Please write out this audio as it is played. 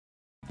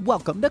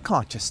Welcome to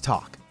Conscious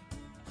Talk,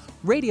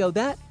 radio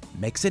that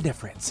makes a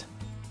difference.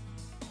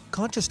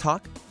 Conscious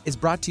Talk is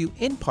brought to you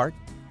in part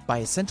by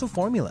Essential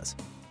Formulas,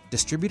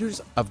 distributors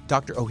of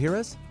Dr.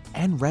 Ohhira's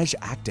and Reg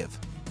Active,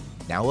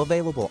 now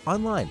available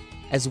online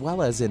as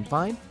well as in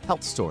fine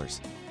health stores.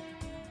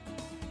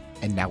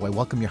 And now I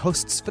welcome your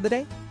hosts for the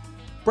day,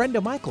 Brenda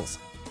Michaels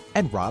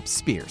and Rob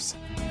Spears.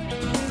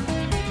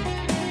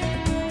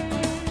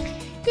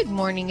 Good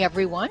morning,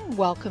 everyone.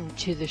 Welcome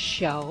to the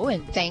show,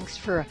 and thanks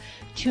for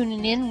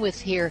tuning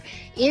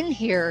in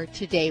here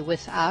today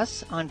with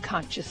us on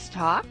Conscious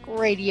Talk,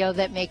 radio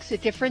that makes a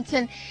difference.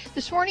 And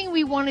this morning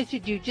we wanted to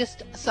do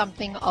just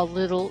something a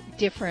little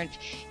different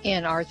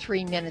in our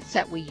 3 minutes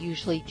that we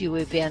usually do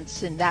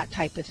events and that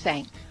type of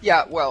thing.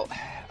 Yeah, well,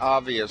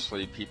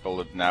 obviously people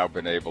have now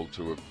been able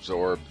to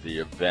absorb the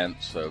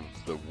events of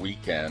the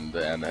weekend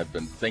and have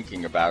been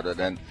thinking about it.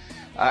 And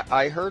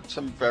I heard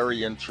some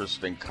very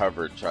interesting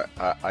coverage.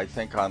 I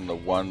think on the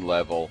one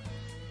level,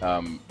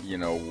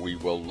 we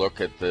will look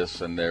at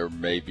this and there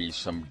may be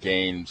some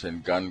gains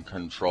in gun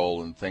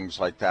control and things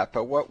like that.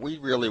 But what we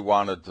really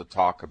wanted to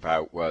talk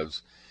about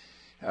was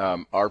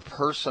our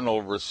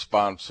personal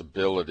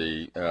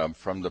responsibility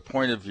from the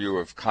point of view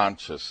of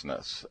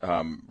consciousness,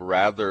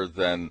 rather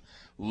than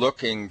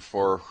looking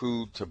for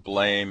who to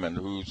blame and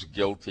who's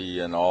guilty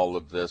and all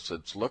of this.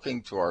 It's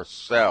looking to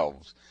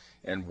ourselves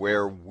and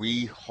where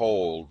we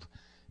hold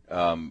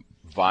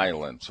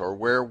violence, or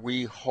where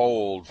we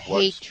hold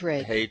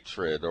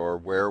hatred, or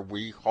where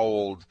we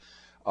hold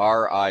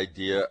our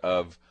idea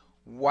of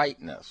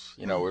whiteness.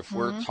 If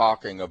we're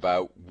talking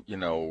about,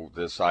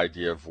 this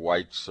idea of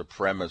white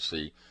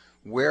supremacy,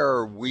 where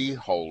are we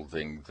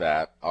holding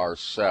that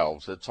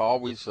ourselves? It's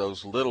always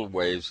those little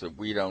ways that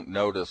we don't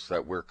notice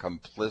that we're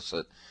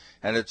complicit.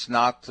 And it's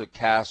not to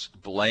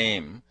cast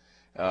blame,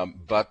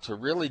 but to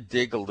really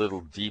dig a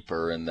little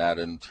deeper in that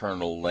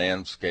internal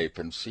landscape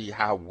and see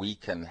how we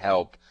can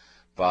help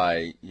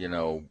by,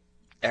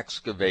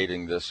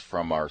 excavating this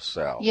from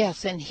ourselves.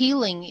 Yes, and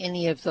healing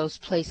any of those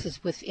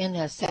places within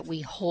us that we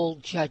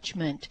hold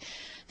judgment,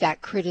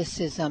 that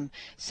criticism,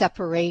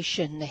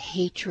 separation, the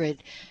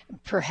hatred,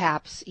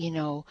 perhaps,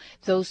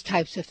 those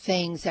types of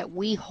things that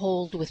we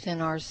hold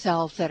within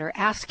ourselves that are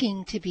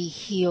asking to be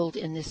healed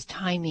in this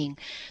timing.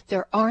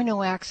 There are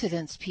no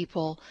accidents,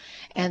 people,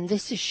 and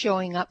this is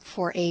showing up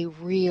for a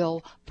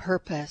real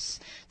purpose.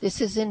 This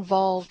is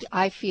involving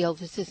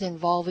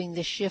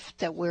the shift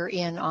that we're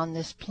in on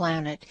this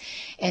planet,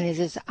 and it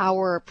is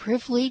our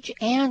privilege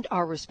and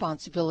our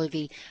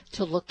responsibility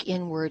to look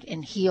inward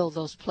and heal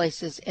those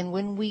places. And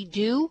when we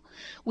do,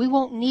 we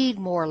won't need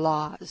more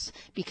laws,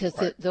 because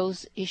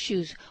those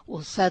issues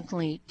will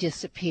suddenly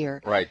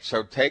disappear. Right.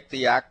 So take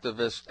the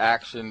activist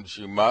actions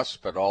you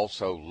must, but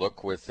also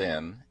look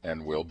within,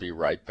 and we'll be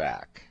right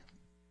back.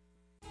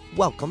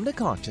 Welcome to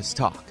Conscious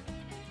Talk,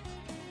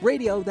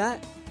 radio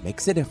that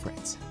makes a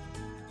difference.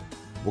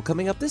 Well,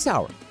 coming up this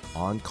hour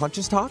on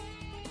Conscious Talk,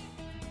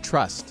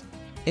 trust,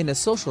 in a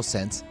social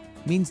sense,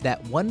 means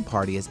that one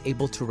party is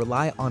able to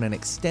rely on an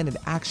extended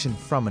action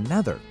from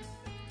another.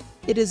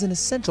 It is an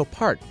essential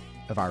part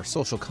of our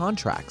social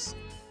contracts.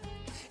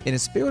 In a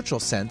spiritual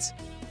sense,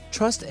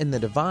 trust in the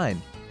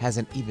divine has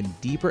an even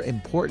deeper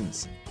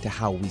importance to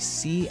how we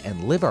see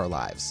and live our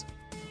lives.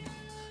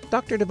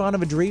 Dr. Divanna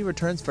VaDree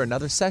returns for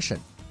another session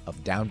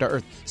of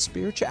down-to-earth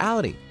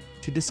spirituality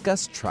to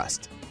discuss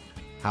trust,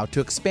 how to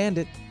expand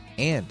it,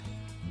 and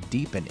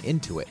deepen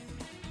into it.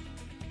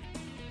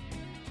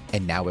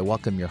 And now we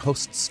welcome your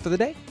hosts for the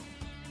day,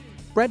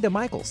 Brenda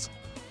Michaels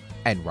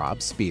and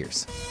Rob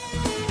Spears.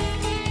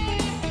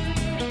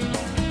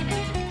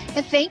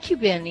 And thank you,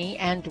 Benny,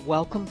 and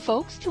welcome,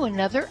 folks, to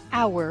another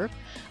hour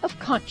of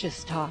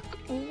Conscious Talk,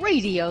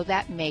 radio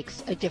that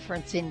makes a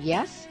difference. And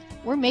yes,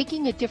 we're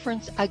making a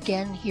difference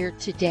again here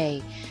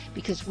today,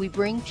 because we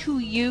bring to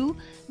you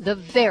the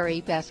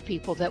very best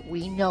people that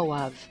we know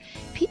of,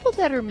 people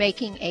that are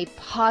making a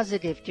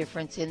positive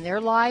difference in their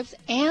lives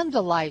and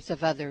the lives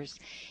of others,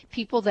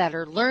 people that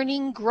are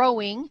learning,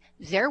 growing,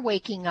 they're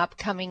waking up,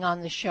 coming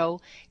on the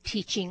show,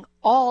 teaching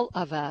all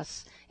of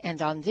us. And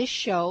on this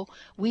show,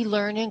 we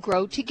learn and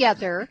grow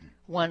together,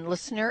 one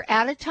listener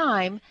at a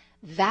time.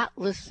 That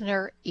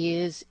listener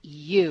is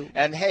you.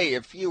 And hey,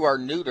 if you are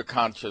new to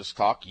Conscious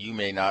Talk, you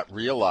may not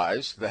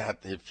realize that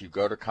if you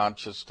go to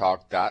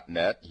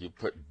conscioustalk.net, you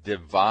put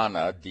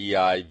Divanna,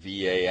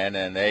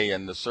 Divanna,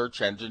 in the search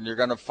engine, you're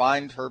going to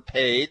find her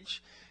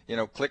page.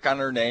 Click on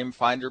her name,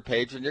 find her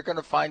page, and you're going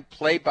to find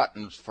play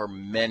buttons for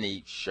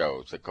many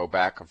shows that go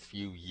back a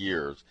few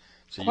years.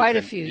 So Quite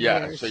a few years.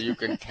 Yeah, so you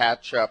can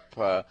catch up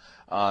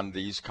on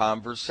these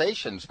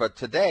conversations. But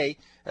today,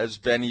 as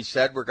Benny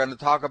said, we're going to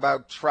talk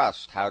about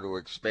trust, how to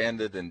expand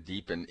it and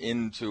deepen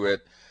into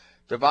it.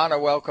 Divanna,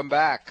 welcome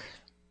back.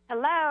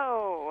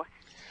 Hello.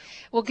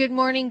 Well, good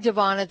morning,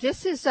 Divanna.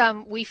 This is,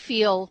 we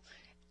feel,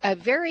 a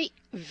very,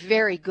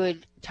 very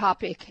good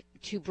topic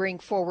to bring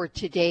forward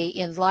today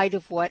in light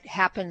of what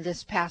happened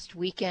this past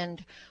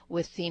weekend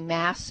with the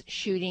mass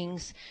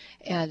shootings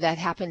that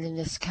happened in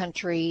this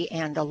country.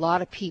 And a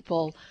lot of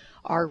people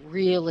are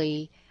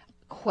really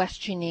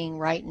questioning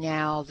right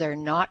now. They're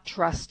not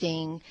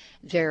trusting.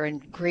 They're in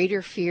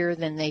greater fear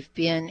than they've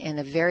been in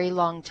a very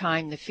long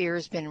time. The fear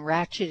has been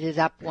ratcheted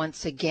up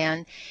once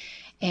again.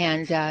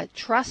 And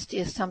trust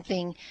is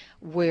something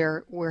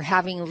we're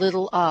having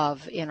little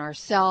of in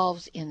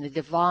ourselves, in the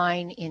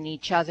divine, in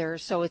each other.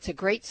 So it's a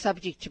great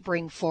subject to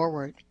bring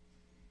forward.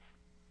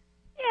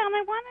 Yeah, and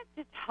I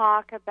wanted to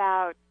talk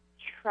about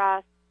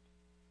trust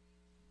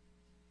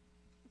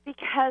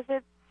because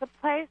it's the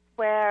place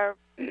where,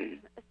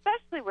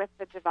 especially with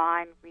the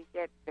divine, we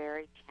get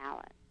very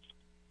challenged.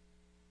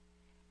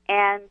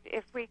 And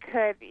if we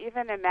could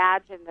even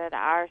imagine that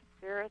our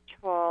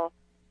spiritual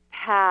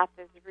path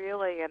is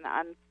really an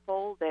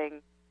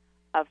unfolding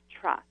of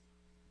trust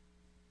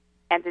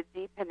and a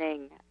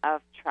deepening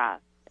of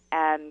trust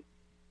and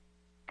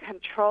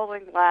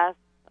controlling less,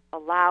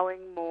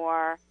 allowing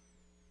more,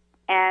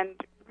 and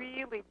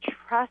really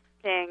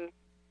trusting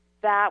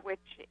that which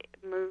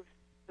moves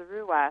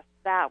through us,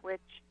 that which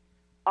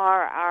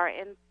are our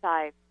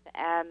insights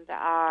and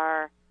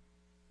our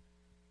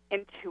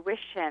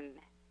intuition,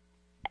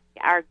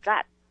 our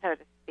gut, so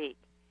to speak.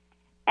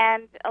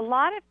 And a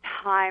lot of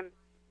times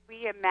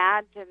we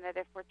imagine that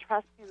if we're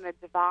trusting the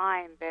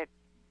divine, that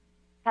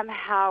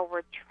somehow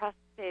we're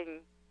trusting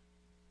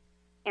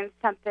in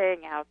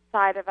something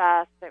outside of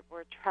us, that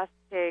we're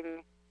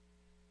trusting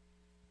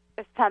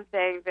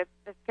something that's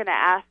going to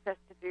ask us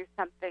to do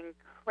something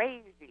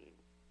crazy,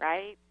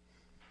 right?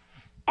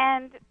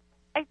 And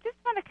I just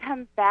want to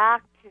come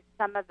back to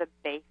some of the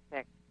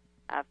basics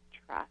of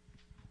trust.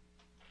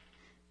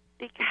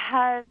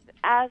 Because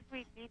as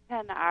we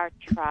deepen our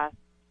trust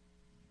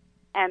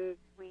and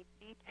we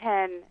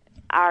deepen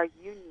our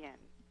union,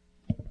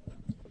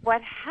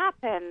 what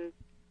happens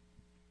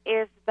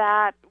is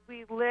that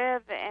we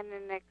live in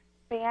an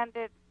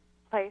expanded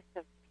place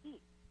of peace.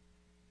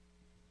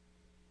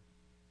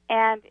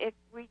 And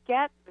we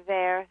get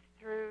there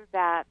through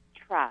that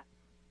trust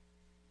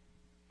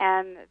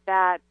and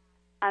that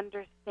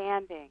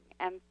understanding.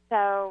 And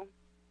so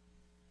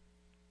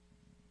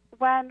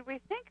when we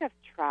think of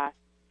trust,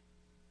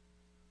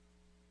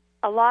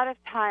 a lot of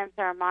times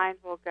our mind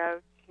will go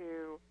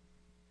to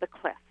the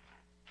cliff,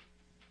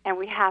 and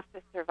we have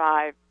to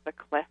survive the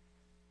cliff.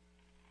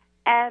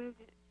 And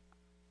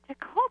to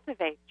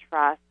cultivate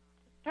trust,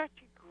 to start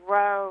to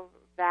grow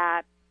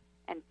that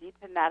and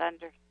deepen that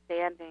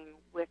understanding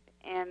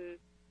within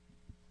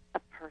a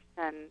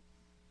person,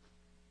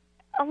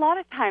 a lot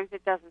of times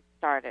it doesn't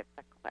start at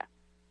the cliff.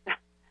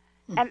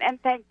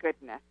 And thank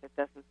goodness it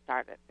doesn't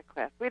start at the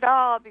cliff. We'd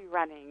all be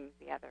running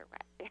the other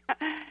way.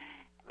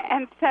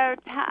 And so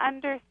to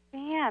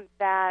understand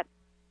that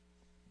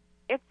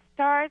it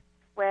starts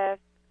with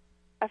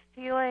a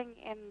feeling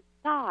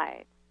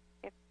inside.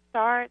 It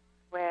starts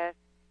with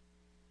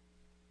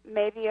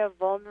maybe a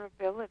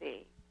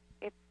vulnerability.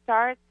 It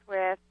starts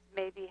with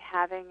maybe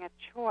having a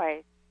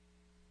choice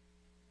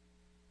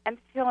and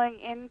feeling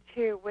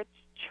into which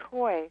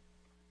choice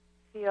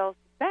feels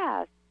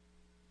best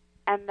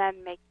and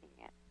then making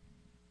it.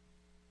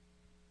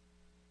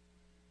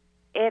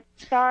 It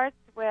starts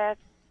with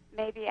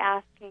maybe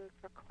asking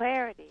for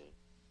clarity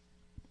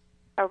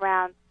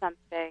around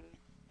something,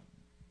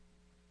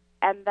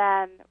 and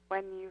then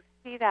when you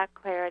see that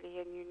clarity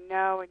and you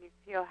know and you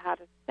feel how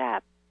to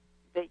step,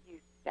 that you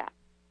step.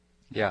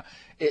 Yeah.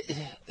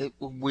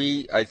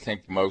 I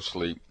think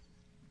mostly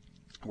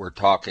we're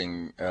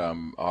talking,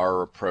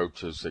 our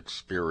approach is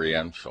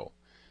experiential.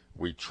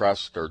 We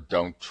trust or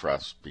don't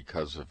trust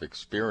because of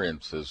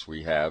experiences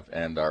we have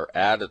and our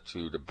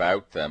attitude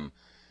about them,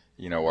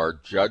 our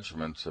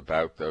judgments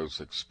about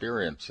those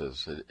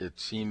experiences. It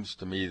seems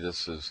to me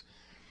this is,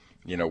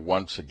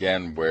 once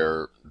again,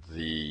 where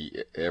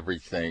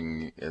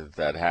everything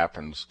that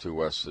happens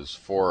to us is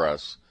for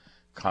us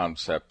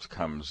concept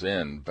comes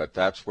in, but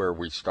that's where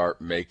we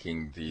start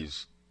making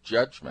these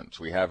judgments.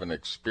 We have an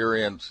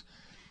experience,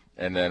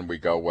 and then we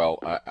go, well,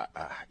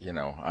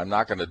 I'm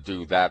not going to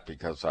do that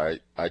because I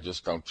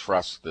just don't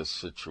trust this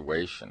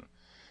situation.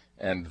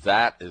 And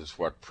that is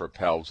what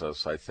propels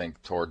us, I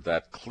think, toward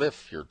that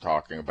cliff you're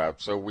talking about.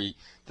 So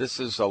this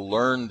is a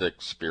learned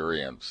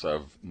experience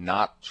of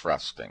not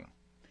trusting,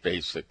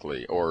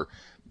 basically, or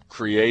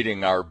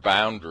creating our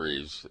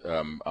boundaries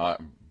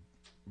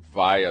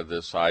via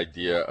this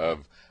idea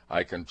of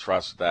I can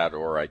trust that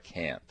or I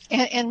can't.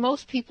 And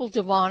most people,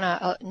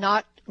 Divanna,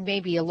 not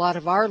maybe a lot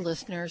of our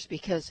listeners,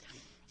 because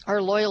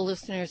our loyal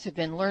listeners have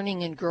been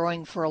learning and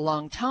growing for a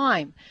long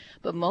time,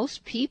 but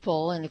most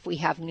people, and if we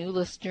have new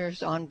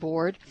listeners on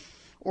board,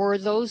 or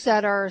those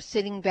that are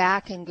sitting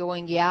back and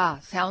going, yeah,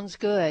 sounds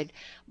good,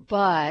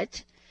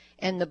 but,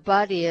 and the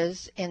but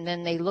is, and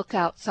then they look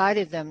outside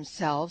of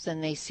themselves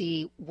and they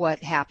see what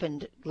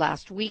happened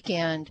last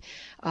weekend.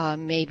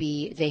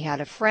 Maybe they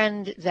had a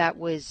friend that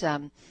was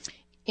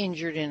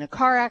injured in a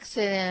car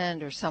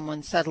accident, or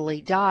someone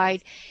suddenly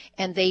died,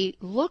 and they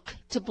look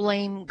to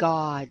blame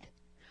God.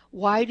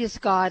 Why does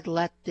God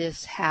let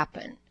this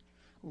happen?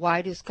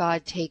 Why does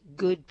God take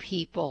good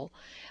people?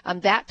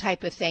 That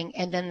type of thing.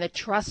 And then the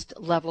trust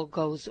level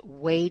goes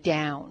way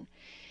down.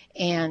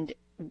 And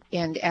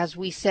And as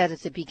we said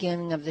at the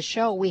beginning of the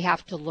show, we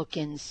have to look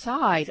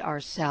inside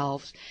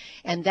ourselves,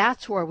 and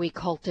that's where we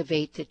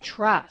cultivate the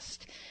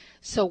trust.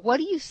 So what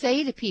do you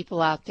say to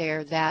people out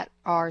there that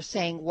are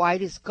saying, why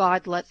does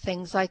God let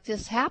things like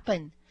this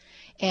happen?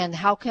 And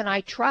how can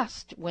I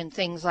trust when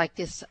things like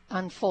this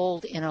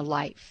unfold in a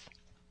life?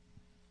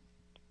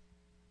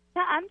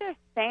 To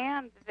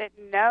understand that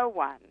no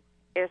one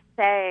is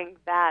saying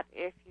that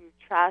if you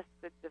trust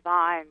the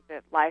divine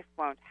that life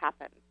won't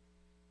happen.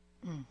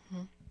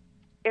 Mm-hmm.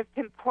 It's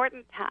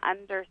important to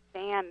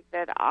understand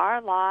that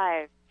our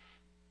lives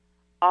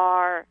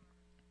are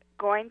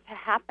going to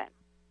happen.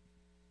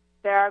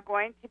 There are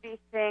going to be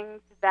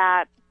things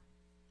that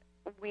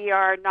we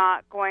are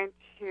not going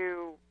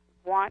to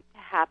want to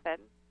happen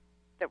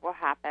that will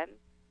happen.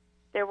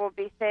 There will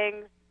be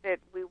things that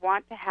we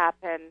want to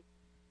happen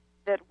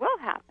that will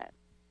happen.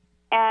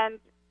 And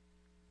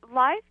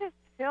life is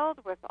filled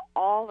with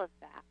all of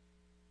that.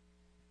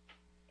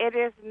 It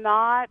is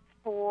not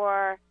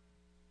for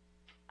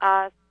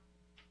us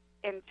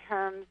in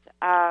terms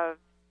of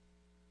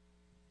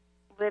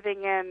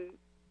living in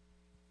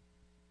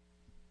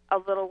a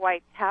little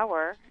white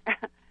tower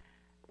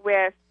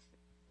with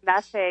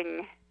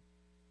nothing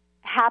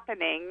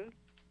happening,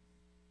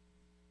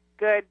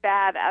 good,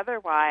 bad,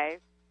 otherwise.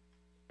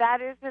 That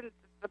isn't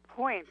the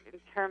point in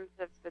terms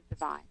of the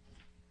divine.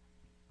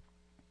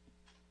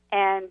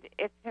 And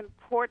it's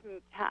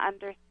important to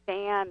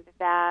understand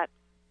that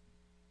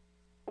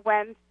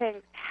when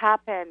things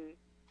happen,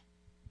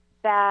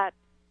 that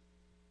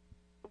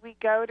we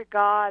go to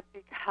God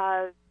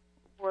because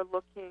we're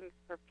looking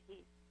for peace.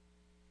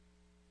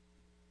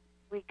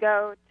 We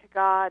go to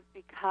God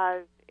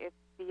because it's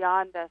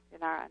beyond us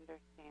in our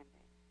understanding.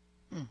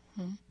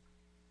 Mm-hmm.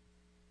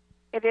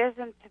 It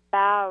isn't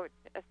about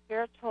a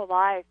spiritual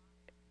life,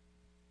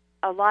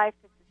 a life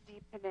that's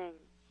deepening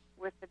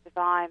with the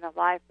divine, a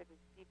life that is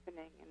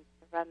deepening in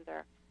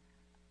surrender,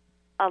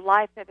 a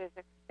life that is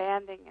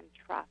expanding in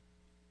trust,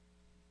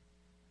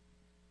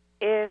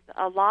 is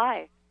a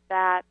life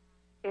that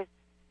is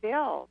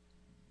filled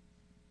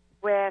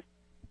with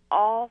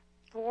all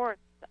sorts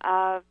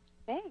of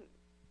things.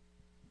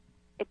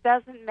 It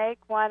doesn't make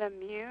one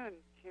immune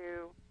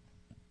to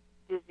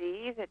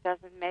disease. It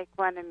doesn't make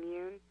one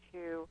immune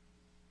to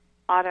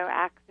auto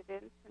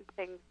accidents and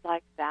things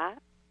like that.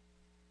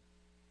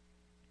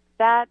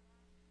 But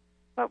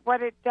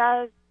what it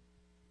does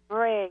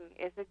bring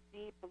is a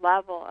deep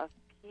level of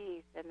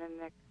peace and an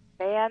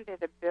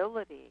expanded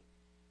ability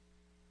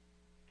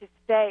to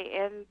stay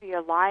in the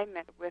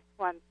alignment with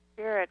one's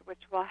spirit, which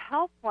will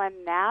help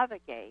one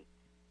navigate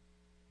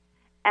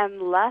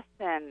and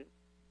lessen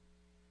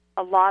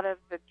a lot of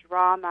the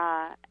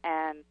drama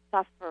and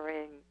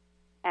suffering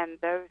and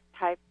those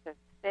types of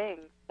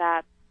things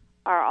that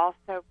are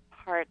also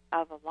part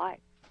of a life.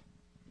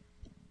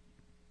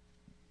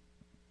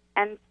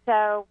 And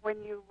so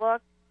when you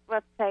look,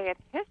 let's say, at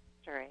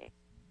history,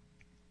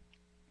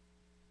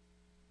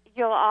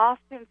 you'll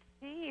often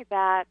see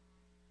that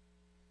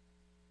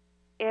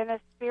in a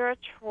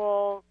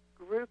spiritual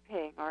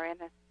grouping or in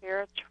a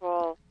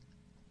spiritual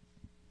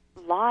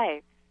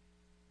life,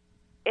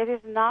 it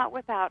is not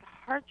without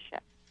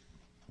hardship.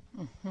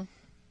 Mm-hmm.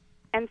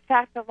 In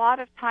fact, a lot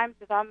of times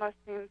it almost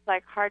seems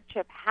like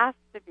hardship has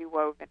to be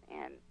woven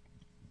in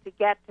to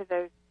get to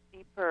those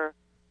deeper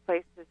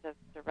places of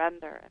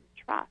surrender and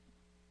trust.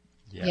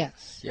 Yeah.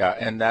 Yes. Yeah,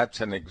 and that's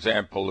an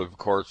example, of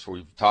course,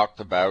 we've talked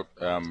about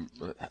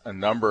a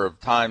number of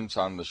times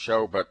on the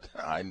show, but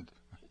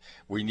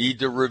we need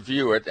to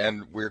review it,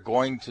 and we're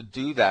going to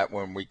do that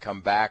when we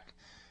come back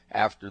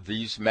after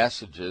these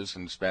messages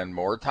and spend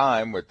more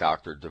time with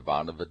Dr.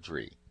 Divanna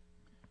VaDree.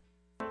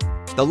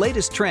 The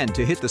latest trend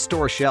to hit the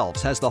store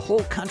shelves has the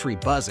whole country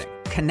buzzing.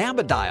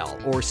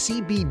 Cannabidiol, or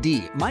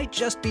CBD, might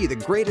just be the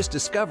greatest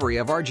discovery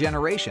of our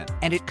generation,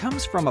 and it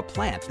comes from a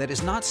plant that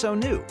is not so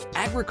new,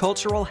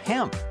 agricultural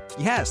hemp.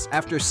 Yes,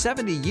 after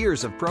 70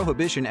 years of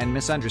prohibition and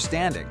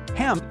misunderstanding,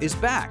 hemp is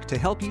back to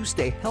help you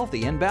stay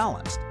healthy and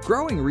balanced.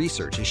 Growing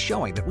research is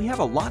showing that we have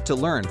a lot to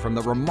learn from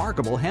the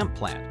remarkable hemp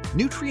plant.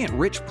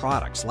 Nutrient-rich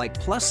products like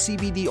Plus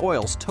CBD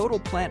Oil's Total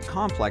Plant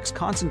Complex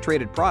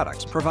concentrated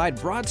products provide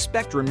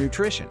broad-spectrum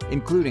nutrition,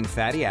 including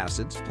fatty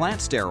acids,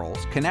 plant sterols,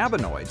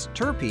 cannabinoids,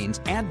 terpenes,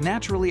 and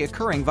naturally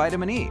occurring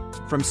vitamin E.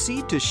 From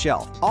seed to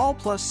shelf, all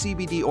Plus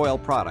CBD Oil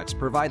products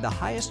provide the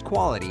highest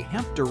quality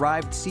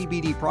hemp-derived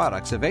CBD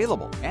products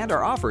available and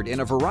are offered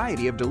in a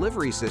variety of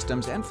delivery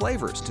systems and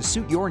flavors to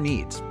suit your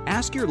needs.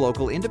 Ask your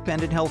local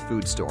independent health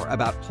food store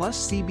about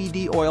Plus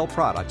CBD Oil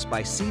products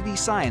by CV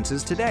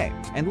Sciences today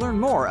and learn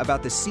more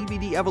about the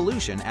CBD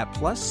evolution at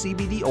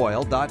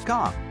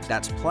pluscbdoil.com.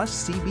 That's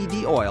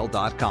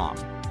pluscbdoil.com.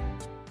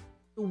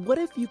 What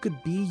if you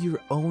could be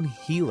your own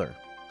healer?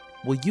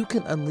 Well, you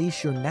can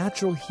unleash your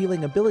natural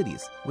healing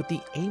abilities with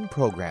the AIM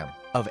program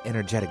of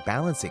energetic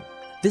balancing.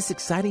 This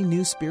exciting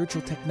new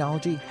spiritual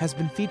technology has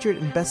been featured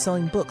in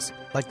best-selling books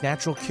like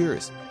Natural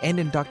Cures, and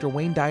in Dr.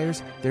 Wayne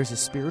Dyer's There's a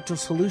Spiritual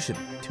Solution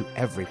to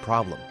Every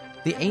Problem.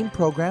 The AIM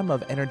program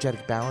of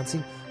energetic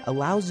balancing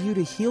allows you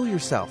to heal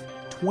yourself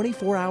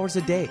 24 hours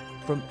a day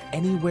from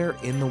anywhere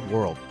in the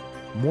world.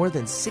 More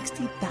than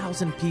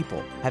 60,000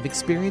 people have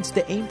experienced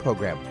the AIM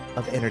program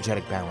of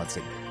energetic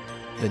balancing.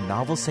 The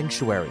novel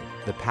Sanctuary,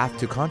 The Path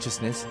to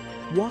Consciousness,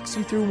 walks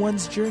you through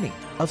one's journey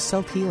of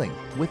self-healing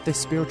with the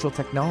spiritual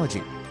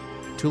technology.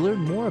 To learn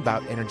more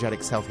about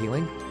energetic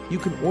self-healing, you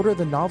can order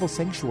the novel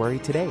Sanctuary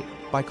today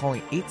by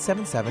calling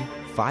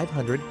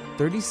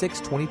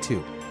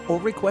 877-500-3622 or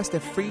request a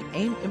free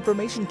AIM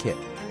information kit.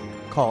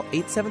 Call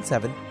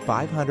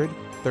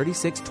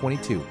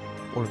 877-500-3622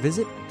 or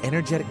visit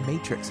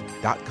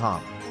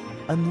energeticmatrix.com.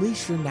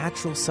 Unleash your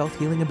natural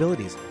self-healing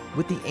abilities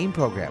with the AIM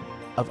program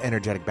of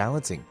energetic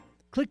balancing.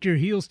 Click your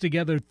heels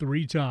together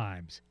 3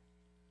 times.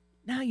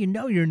 Now you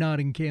know you're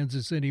not in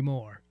Kansas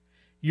anymore.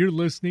 You're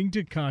listening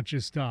to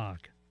Conscious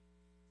Talk.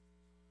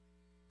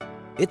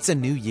 It's a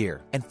new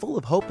year and full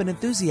of hope and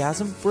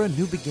enthusiasm for a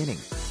new beginning.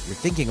 You're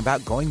thinking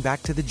about going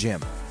back to the gym.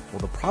 Well,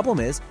 the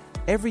problem is,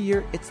 every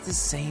year it's the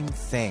same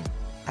thing.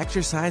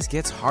 Exercise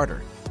gets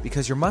harder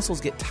because your muscles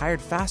get tired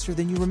faster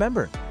than you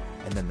remember.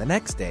 And then the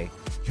next day,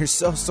 you're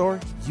so sore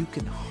you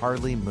can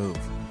hardly move.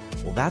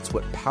 Well, that's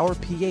what Power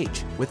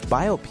pH with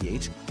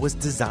BioPH was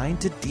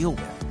designed to deal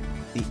with.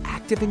 The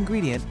active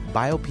ingredient,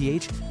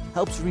 BioPH,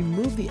 helps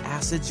remove the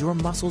acids your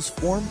muscles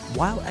form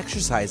while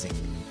exercising,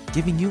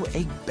 giving you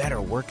a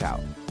better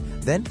workout.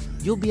 Then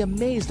you'll be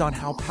amazed on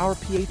how Power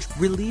pH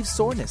relieves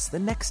soreness the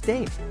next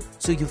day,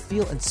 so you'll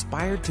feel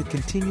inspired to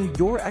continue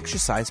your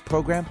exercise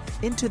program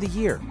into the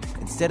year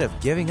instead of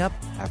giving up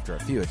after a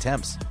few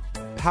attempts.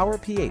 Power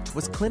pH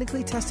was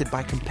clinically tested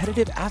by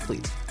competitive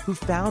athletes who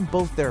found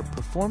both their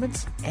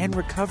performance and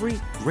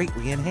recovery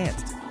greatly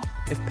enhanced.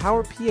 If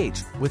Power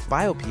pH with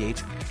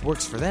BioPH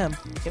works for them,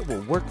 it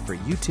will work for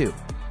you too.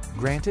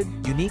 Granted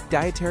unique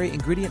dietary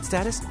ingredient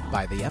status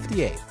by the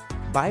FDA.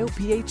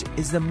 BioPH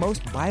is the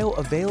most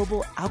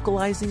bioavailable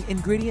alkalizing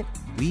ingredient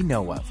we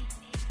know of.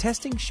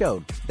 Testing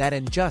showed that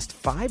in just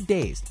 5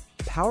 days,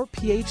 Power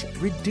pH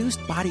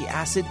reduced body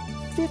acid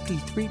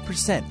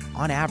 53%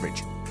 on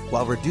average,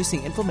 while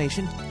reducing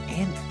inflammation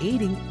and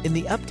aiding in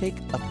the uptake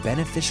of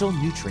beneficial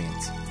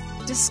nutrients.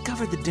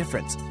 Discover the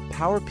difference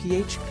Power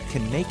pH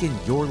can make in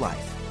your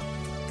life.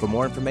 For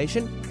more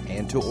information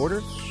and to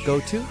order, go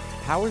to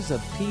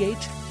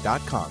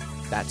powersofph.com.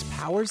 That's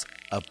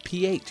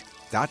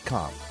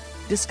powersofph.com.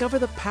 Discover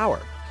the power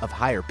of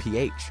higher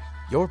pH.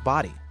 Your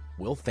body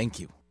will thank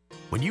you.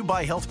 When you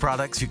buy health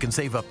products, you can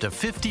save up to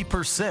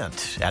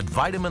 50% at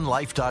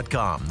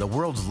vitaminlife.com, the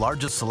world's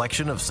largest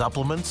selection of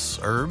supplements,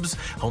 herbs,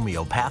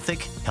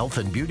 homeopathic, health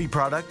and beauty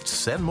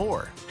products, and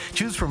more.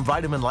 Choose from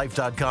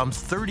vitaminlife.com's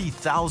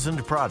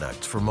 30,000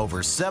 products from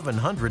over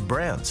 700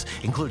 brands,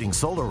 including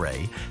Solar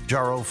Ray,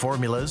 Jarrow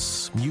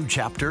Formulas, New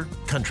Chapter,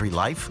 Country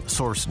Life,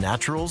 Source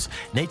Naturals,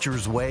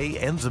 Nature's Way,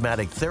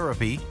 Enzymatic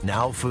Therapy,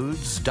 Now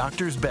Foods,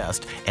 Doctor's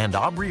Best, and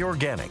Aubrey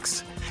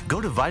Organics. Go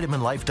to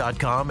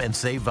vitaminlife.com and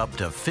save up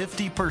to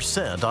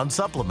 50% on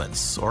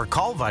supplements, or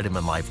call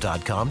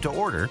vitaminlife.com to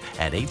order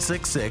at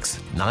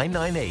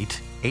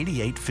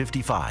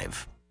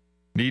 866-998-8855.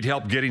 Need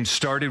help getting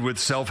started with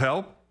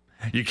self-help?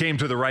 You came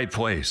to the right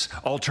place.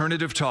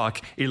 Alternative Talk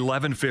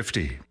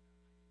 1150.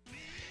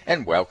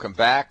 And welcome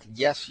back.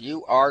 Yes,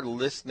 you are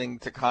listening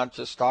to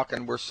Conscious Talk,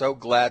 and we're so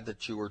glad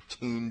that you are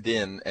tuned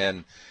in.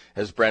 And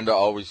as Brenda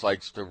always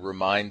likes to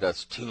remind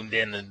us, tuned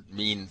in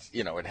means,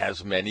 it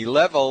has many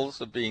levels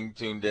of being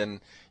tuned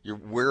in.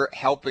 We're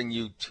helping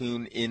you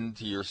tune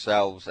into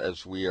yourselves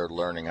as we are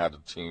learning how to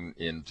tune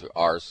into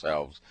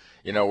ourselves.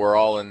 We're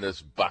all in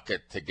this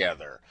bucket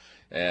together,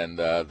 and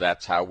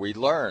that's how we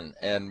learn.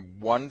 And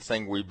one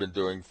thing we've been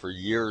doing for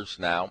years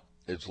now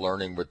is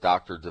learning with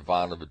Dr.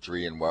 Divanna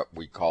VaDree in what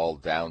we call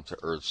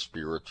down-to-earth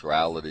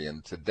spirituality.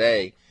 And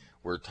today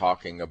we're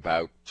talking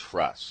about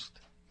trust.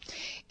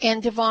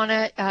 And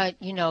Divanna,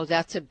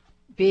 that's a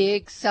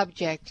big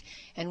subject,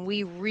 and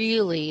we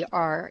really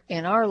are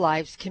in our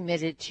lives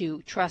committed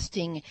to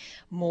trusting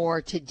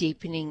more, to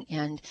deepening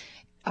and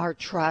our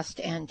trust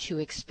and to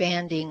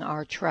expanding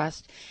our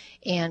trust.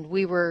 And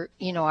we were,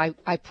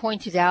 I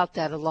pointed out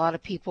that a lot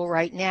of people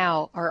right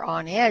now are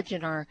on edge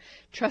and are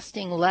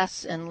trusting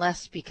less and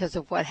less because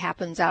of what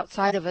happens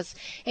outside of us.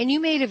 And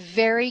you made a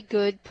very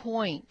good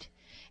point.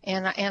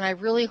 And I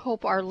really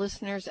hope our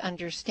listeners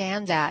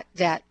understand that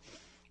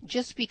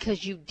just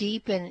because you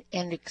deepen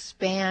and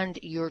expand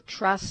your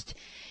trust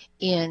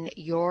in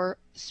your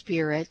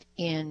spirit,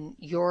 in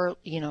your,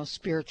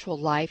 spiritual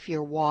life,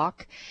 your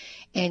walk,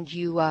 and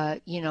you,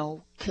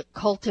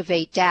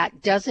 cultivate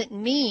that, doesn't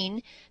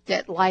mean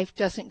that life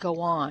doesn't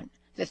go on,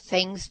 that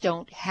things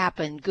don't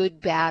happen,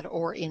 good, bad,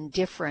 or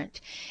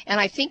indifferent. And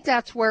I think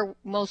that's where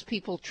most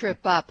people trip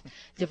up,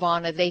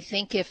 Divanna. They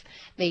think if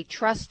they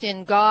trust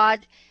in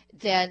God,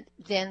 then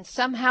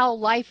somehow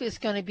life is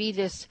going to be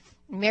this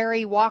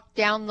merry walk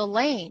down the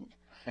lane,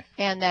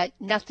 and that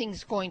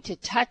nothing's going to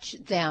touch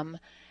them,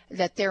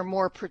 that they're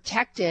more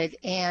protected,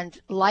 and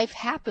life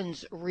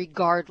happens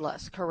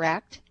regardless,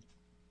 correct?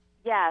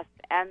 Yes,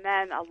 and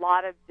then a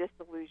lot of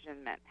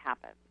disillusionment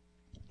happens.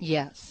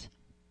 Yes.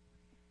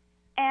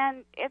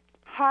 And it's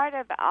part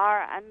of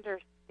our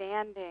understanding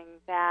understanding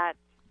that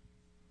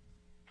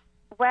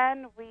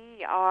when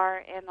we are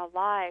in a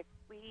life,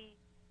 we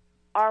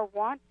are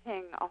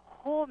wanting a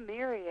whole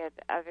myriad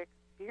of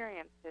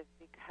experiences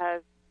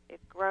because it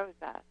grows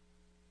us.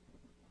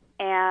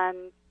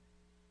 And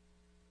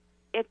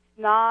it's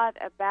not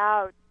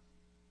about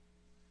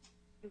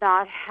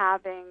not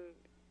having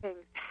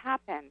things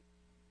happen.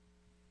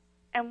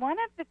 And one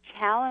of the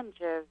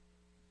challenges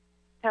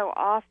so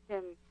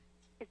often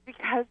is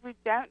because we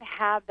don't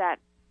have that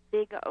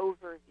big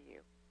overview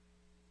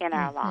in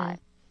our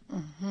lives.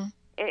 Mm-hmm.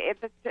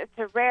 It's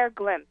a rare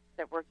glimpse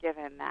that we're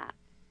given that.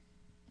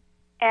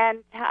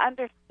 And to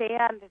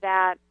understand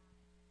that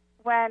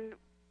when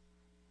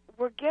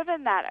we're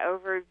given that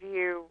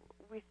overview,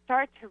 we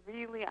start to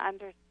really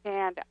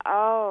understand,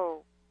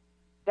 oh,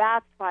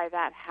 that's why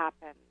that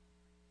happened.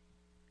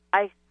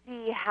 I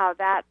see how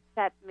that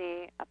set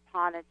me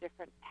upon a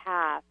different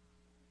path.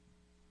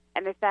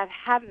 And if that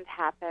hadn't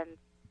happened,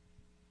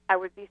 I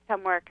would be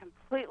somewhere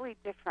completely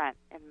different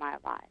in my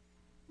life.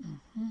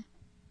 Mm-hmm.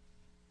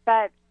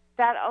 But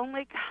that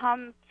only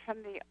comes from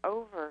the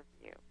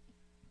overview.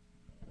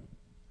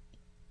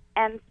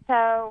 And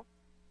so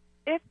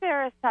if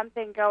there is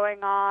something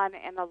going on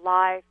in a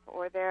life,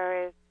 or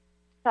there is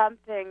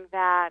something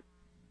that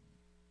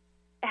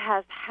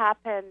has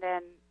happened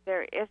and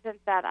there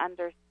isn't that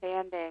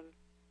understanding,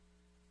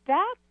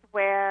 that's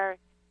where,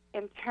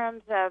 in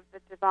terms of the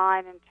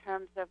divine, in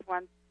terms of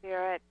one's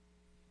spirit,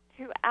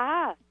 to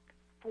ask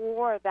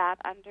for that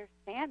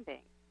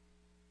understanding.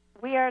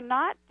 We are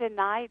not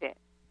denied it.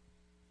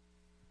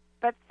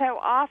 But so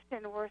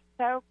often we're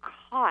so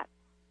caught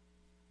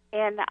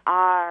in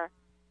our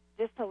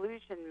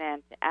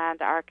disillusionment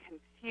and our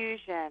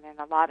confusion and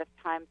a lot of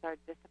times our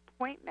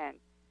disappointment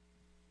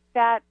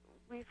that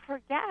we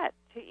forget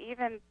to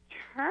even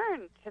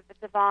turn to the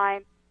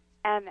divine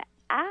and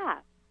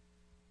ask,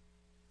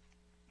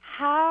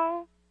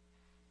 how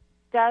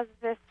does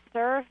this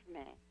serve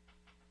me?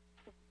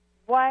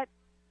 What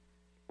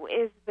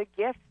is the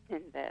gift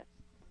in this?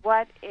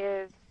 What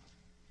is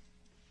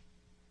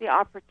the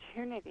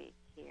opportunity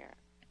here?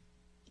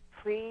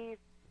 Please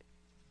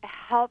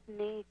help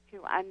me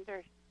to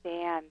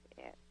understand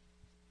it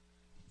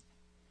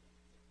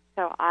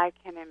so I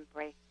can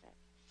embrace it,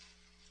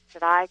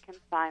 that I can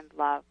find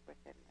love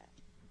within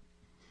this.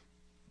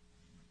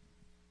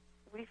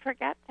 We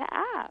forget to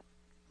ask.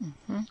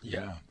 Mm-hmm.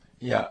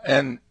 Yeah.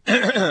 And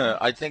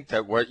I think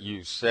that what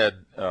you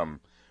said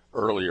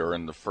earlier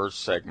in the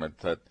first segment,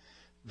 that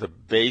the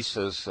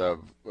basis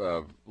of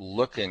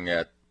looking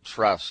at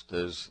trust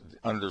is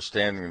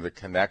understanding the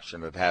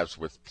connection it has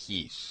with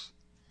peace.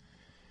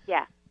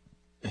 Yeah.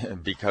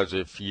 Because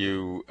if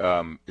you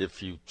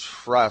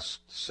trust,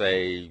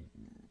 say,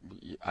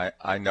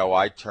 I know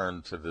I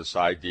turn to this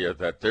idea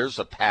that there's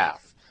a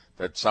path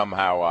that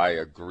somehow I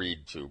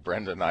agreed to.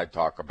 Brenda and I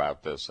talk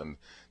about this, and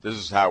this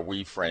is how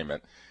we frame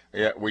it.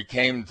 Yeah, we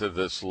came to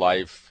this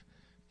life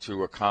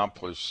to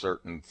accomplish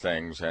certain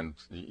things, and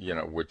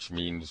which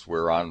means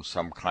we're on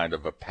some kind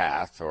of a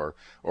path or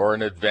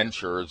an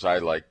adventure, as I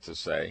like to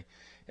say.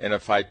 And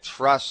if I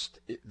trust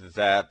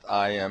that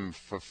I am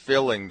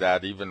fulfilling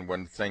that even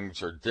when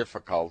things are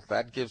difficult,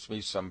 that gives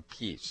me some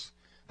peace.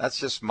 That's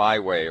just my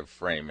way of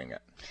framing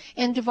it.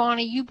 And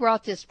Divanna, you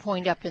brought this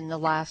point up in the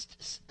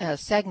last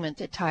segment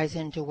that ties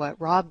into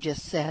what Rob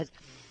just said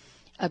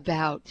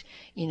about,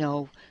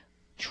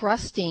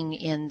 trusting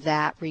in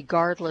that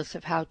regardless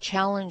of how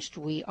challenged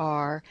we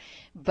are,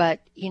 but,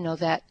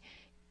 that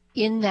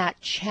in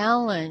that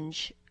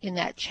challenge, in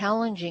that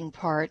challenging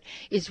part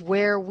is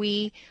where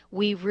we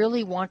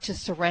really want to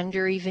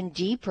surrender even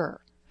deeper.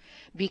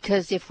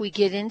 Because if we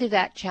get into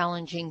that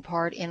challenging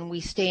part and we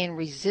stay in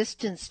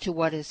resistance to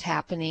what is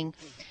happening,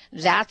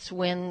 that's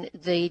when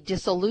the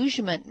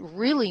disillusionment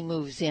really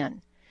moves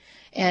in,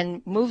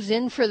 and moves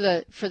in for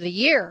the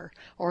year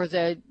or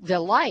the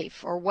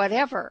life or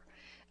whatever.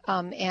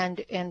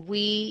 And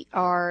we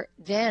are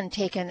then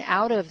taken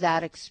out of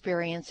that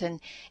experience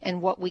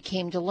and what we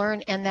came to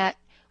learn, and that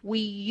we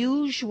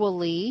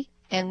usually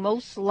and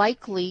most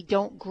likely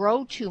don't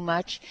grow too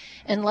much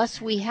unless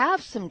we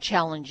have some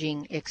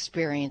challenging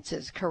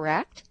experiences,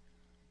 correct?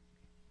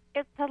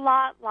 It's a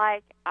lot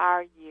like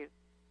our youth.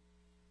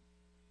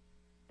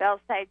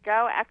 They'll say,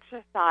 go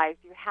exercise.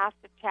 You have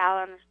to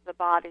challenge the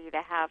body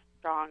to have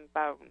strong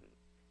bones.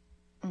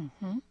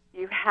 Mm-hmm.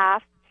 You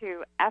have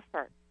to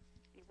effort.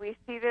 We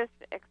see this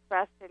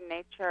expressed in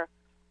nature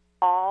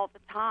all the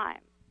time.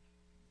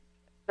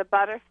 The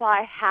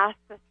butterfly has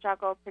to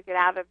struggle to get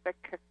out of the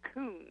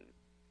cocoon.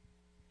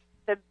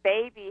 The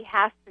baby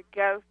has to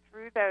go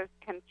through those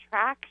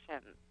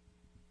contractions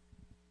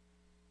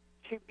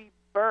to be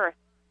birthed.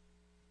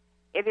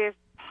 It is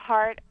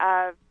part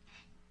of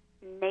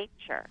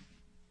nature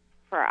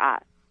for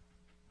us.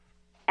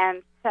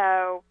 And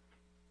so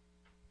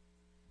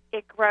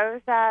it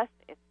grows us,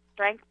 it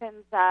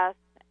strengthens us,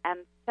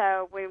 and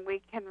so when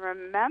we can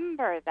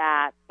remember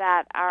that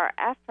our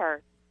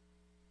effort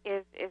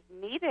is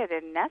needed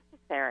and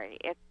necessary,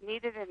 it's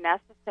needed and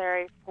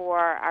necessary for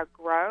our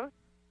growth,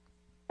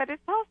 but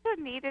it's also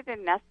needed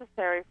and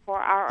necessary for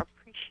our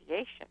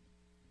appreciation.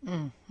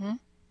 Mm-hmm.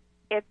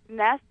 It's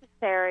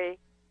necessary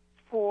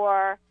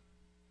for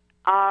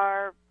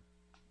our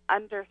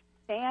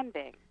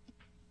understanding.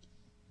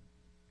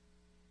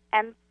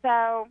 And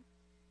so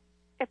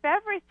if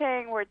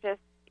everything were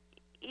just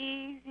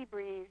easy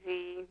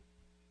breezy,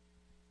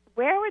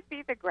 where would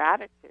be the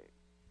gratitude?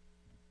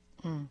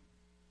 Mm.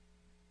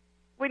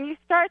 When you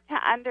start to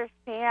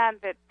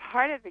understand that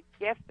part of the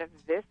gift of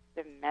this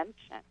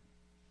dimension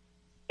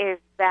is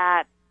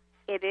that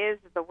it is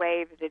the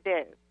way that it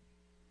is.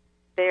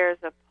 There's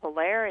a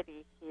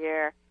polarity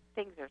here.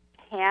 Things are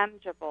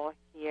tangible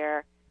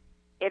here.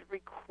 It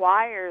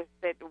requires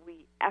that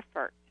we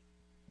effort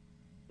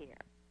here.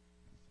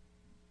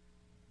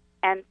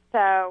 And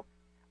so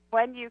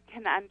when you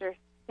can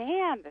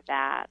understand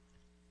that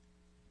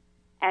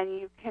and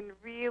you can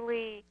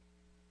really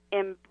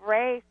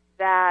embrace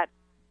that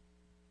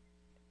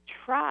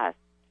trust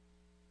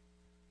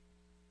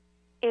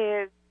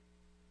is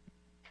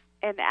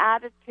an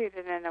attitude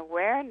and an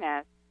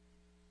awareness,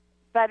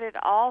 but it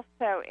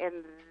also,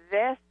 in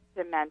this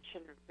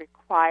dimension,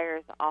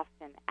 requires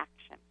often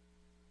action.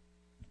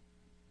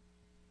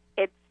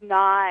 It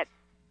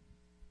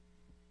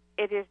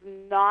is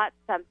not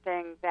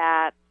something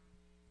that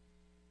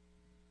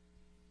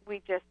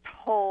we just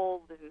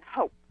hold and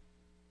hope.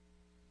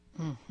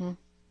 Mm-hmm.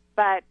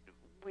 But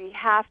we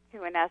have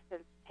to, in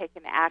essence, take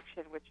an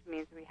action, which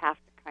means we have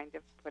to kind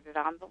of put it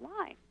on the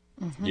line.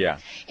 Mm-hmm. Yeah.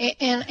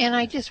 And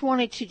I just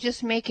wanted to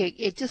just make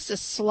just a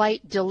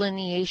slight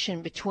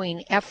delineation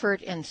between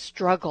effort and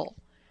struggle,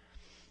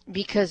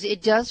 because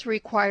it does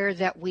require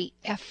that we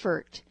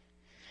effort,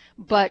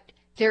 but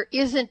there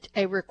isn't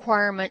a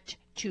requirement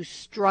to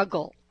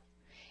struggle.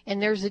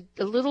 And there's a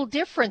little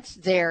difference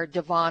there,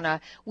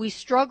 Divanna. We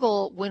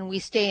struggle when we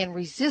stay in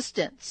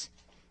resistance,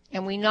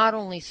 and we not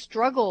only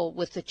struggle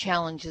with the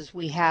challenges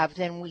we have,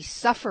 then we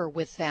suffer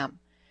with them.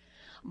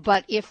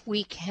 But if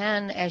we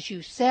can, as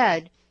you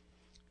said,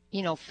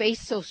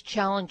 face those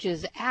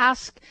challenges,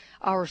 ask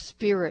our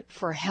spirit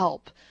for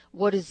help.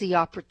 What is the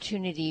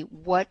opportunity?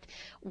 How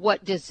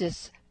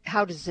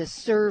does this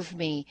serve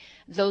me?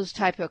 Those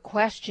type of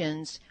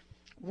questions.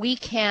 We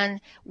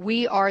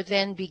are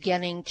then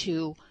beginning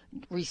to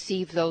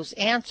receive those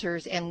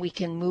answers, and we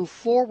can move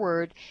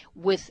forward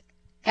with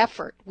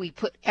effort. We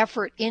put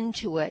effort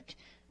into it,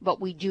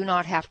 but we do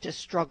not have to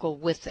struggle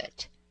with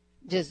it.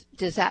 Does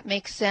that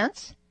make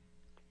sense?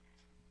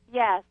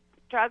 Yes,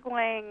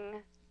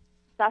 struggling,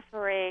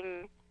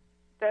 suffering,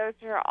 those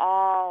are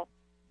all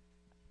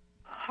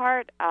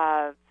part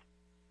of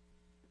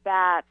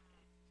that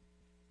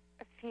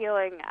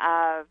feeling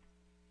of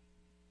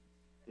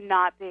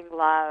not being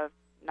loved,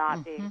 not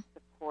Mm-hmm. being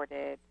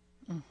supported,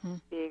 Mm-hmm.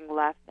 being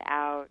left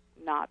out,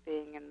 not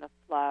being in the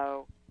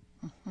flow.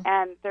 Mm-hmm.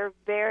 And they're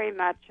very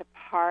much a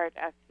part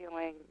of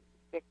feeling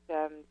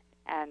victims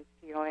and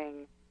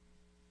feeling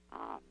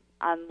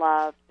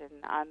unloved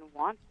and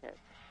unwanted.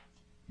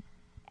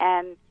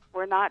 And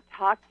we're not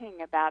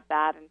talking about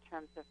that in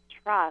terms of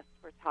trust.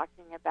 We're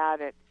talking about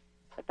it,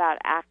 about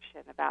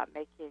action, about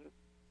making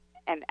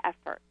an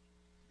effort.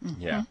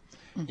 Mm-hmm. Yeah.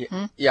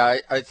 Mm-hmm. Yeah,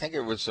 I think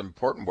it was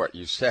important what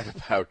you said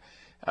about,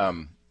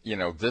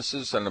 this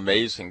is an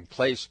amazing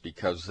place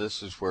because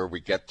this is where we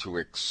get to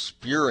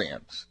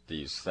experience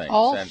these things.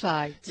 All and,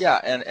 sides.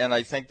 Yeah, and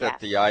I think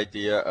that Yeah. the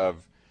idea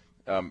of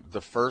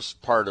the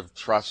first part of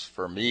trust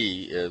for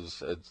me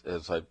is,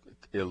 as I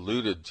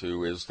alluded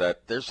to, is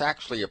that there's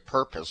actually a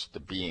purpose to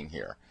being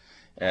here.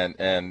 And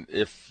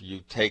if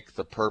you take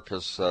the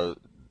purpose to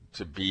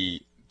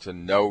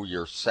know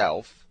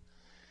yourself,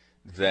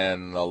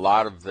 then a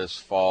lot of this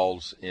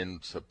falls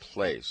into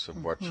place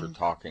of what you're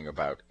talking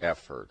about,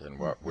 effort, and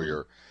what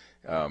we're,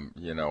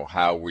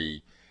 how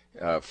we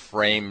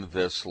frame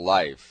this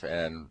life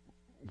and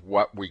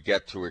what we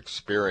get to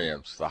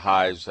experience, the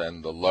highs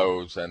and the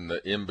lows and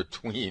the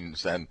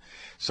in-betweens. And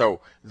so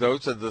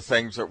those are the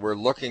things that we're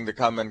looking to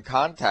come in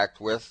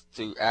contact with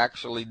to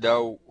actually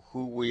know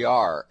who we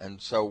are. And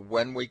so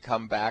when we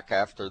come back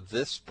after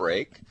this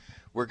break,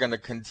 we're going to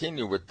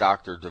continue with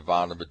Dr.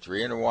 Divanna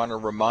VaDree, and I want to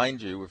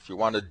remind you, if you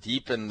want to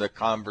deepen the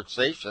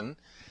conversation,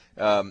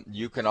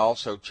 you can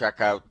also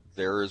check out,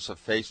 there is a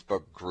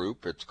Facebook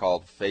group. It's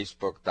called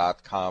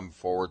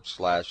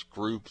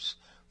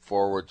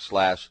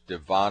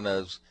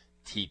facebook.com/groups/Divanna's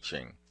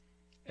Teaching.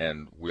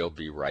 And we'll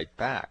be right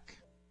back.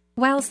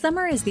 While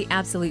summer is the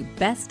absolute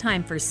best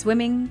time for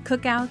swimming,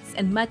 cookouts,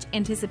 and much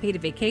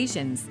anticipated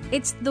vacations,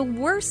 it's the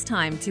worst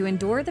time to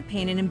endure the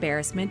pain and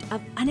embarrassment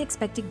of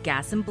unexpected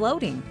gas and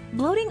bloating.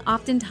 Bloating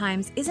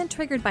oftentimes isn't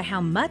triggered by how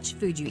much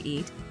food you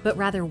eat, but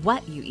rather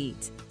what you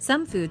eat.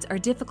 Some foods are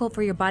difficult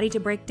for your body to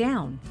break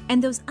down,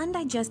 and those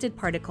undigested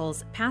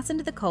particles pass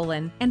into the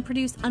colon and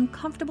produce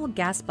uncomfortable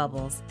gas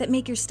bubbles that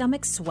make your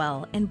stomach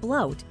swell and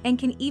bloat and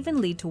can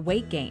even lead to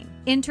weight gain.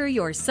 Enter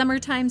your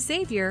summertime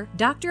savior,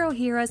 Dr.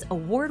 Ohhira's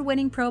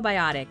award-winning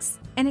probiotics,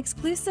 an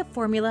exclusive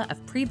formula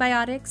of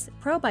prebiotics,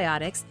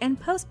 probiotics,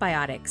 and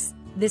postbiotics.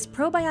 This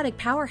probiotic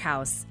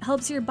powerhouse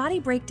helps your body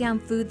break down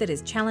food that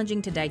is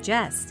challenging to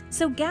digest,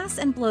 so gas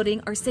and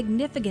bloating are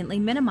significantly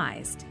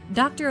minimized.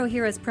 Dr.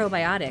 Ohhira's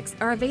probiotics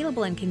are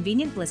available in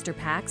convenient blister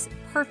packs,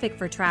 perfect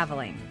for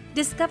traveling.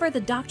 Discover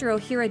the Dr.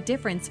 Ohhira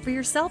difference for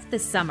yourself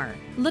this summer.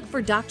 Look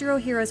for Dr.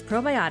 Ohhira's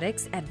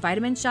probiotics at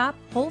Vitamin Shop,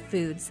 Whole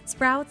Foods,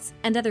 Sprouts,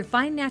 and other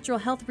fine natural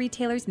health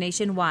retailers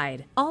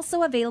nationwide.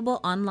 Also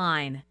available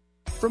online.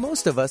 For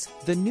most of us,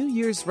 the New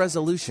Year's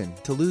resolution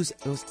to lose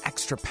those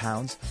extra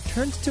pounds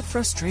turns to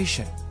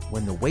frustration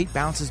when the weight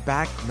bounces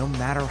back no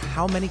matter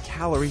how many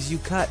calories you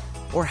cut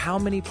or how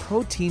many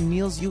protein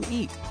meals you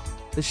eat.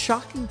 The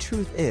shocking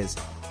truth is,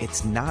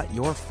 it's not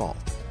your fault.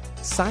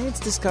 Science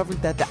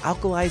discovered that the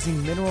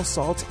alkalizing mineral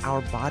salts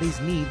our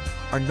bodies need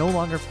are no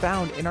longer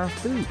found in our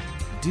food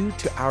due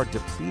to our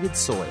depleted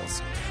soils,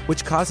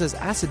 which causes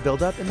acid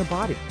buildup in the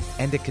body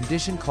and a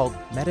condition called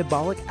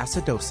metabolic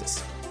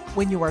acidosis.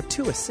 When you are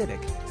too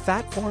acidic,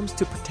 fat forms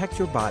to protect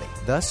your body.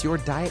 Thus, your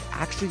diet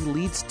actually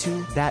leads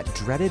to that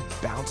dreaded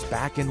bounce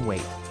back in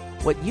weight.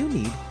 What you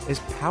need is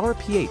Power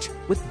pH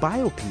with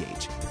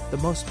BioPH, the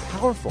most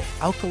powerful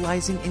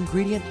alkalizing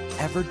ingredient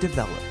ever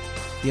developed.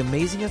 The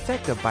amazing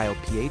effect of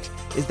BioPH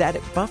is that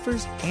it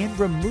buffers and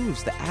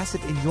removes the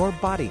acid in your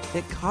body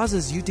that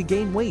causes you to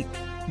gain weight.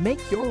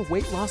 Make your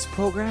weight loss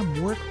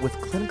program work with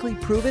clinically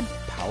proven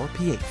Power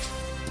pH.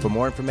 For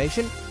more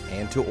information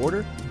and to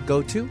order,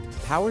 go to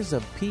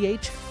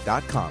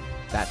powersofph.com.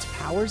 That's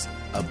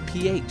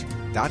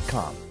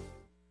powersofph.com.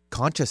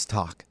 Conscious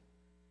Talk.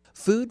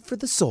 Food for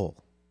the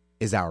soul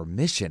is our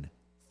mission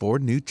for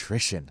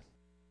nutrition.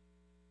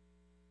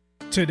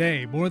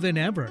 Today, more than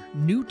ever,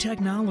 new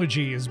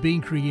technology is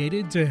being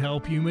created to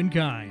help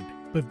humankind.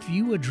 But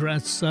few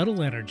address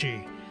subtle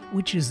energy,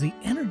 which is the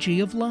energy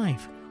of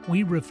life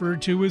we refer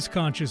to as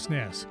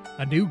consciousness.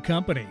 A new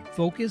company,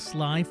 Focus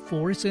Life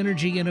Force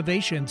Energy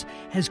Innovations,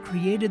 has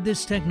created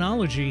this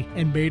technology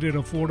and made it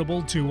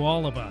affordable to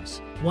all of us.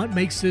 What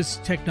makes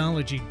this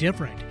technology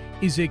different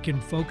is it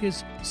can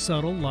focus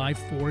subtle life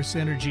force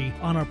energy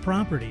on our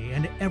property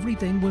and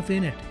everything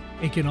within it.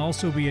 It can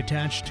also be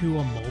attached to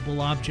a mobile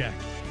object,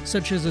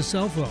 such as a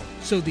cell phone,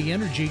 so the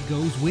energy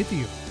goes with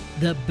you.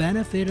 The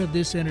benefit of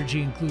this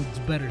energy includes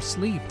better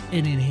sleep,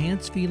 an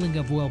enhanced feeling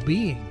of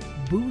well-being,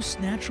 boosts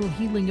natural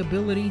healing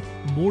ability,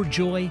 more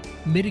joy,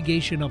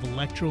 mitigation of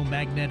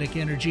electromagnetic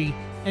energy,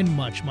 and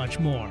much, much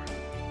more.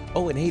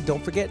 Oh, and hey,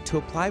 don't forget to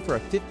apply for a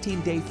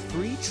 15-day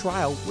free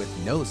trial with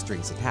no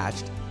strings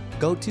attached.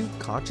 Go to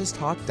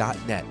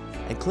ConsciousTalk.net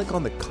and click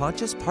on the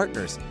Conscious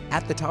Partners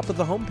at the top of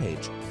the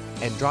homepage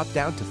and drop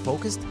down to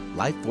Focused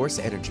Life Force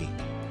Energy.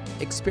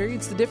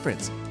 Experience the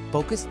difference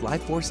Focused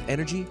Life Force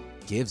Energy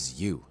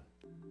gives you.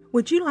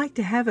 Would you like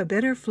to have a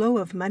better flow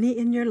of money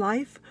in your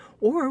life?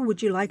 Or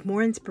would you like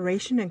more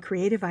inspiration and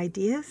creative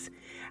ideas?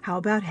 How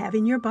about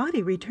having your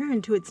body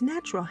return to its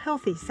natural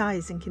healthy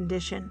size and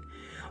condition?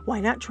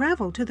 Why not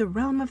travel to the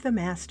realm of the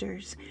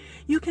masters?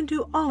 You can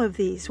do all of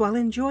these while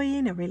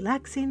enjoying a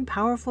relaxing,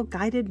 powerful,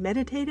 guided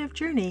meditative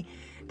journey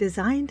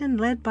designed and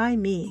led by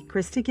me,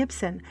 Krista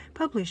Gibson,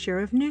 publisher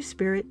of New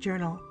Spirit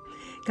Journal.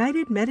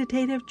 Guided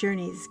meditative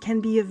journeys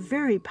can be a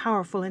very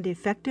powerful and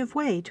effective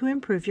way to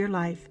improve your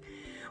life.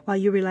 While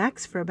you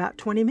relax for about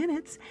 20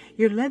 minutes,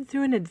 you're led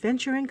through an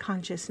adventure in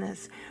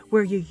consciousness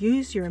where you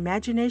use your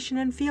imagination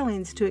and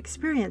feelings to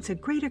experience a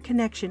greater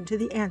connection to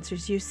the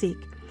answers you seek.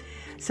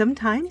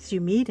 Sometimes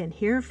you meet and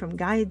hear from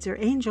guides or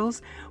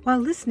angels while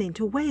listening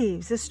to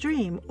waves, a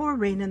stream, or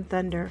rain and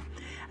thunder.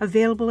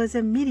 Available as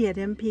immediate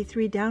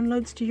MP3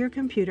 downloads to your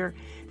computer,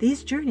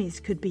 these journeys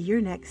could be your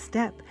next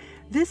step.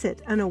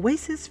 Visit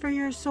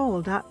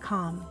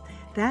anoasisforyoursoul.com.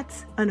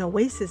 That's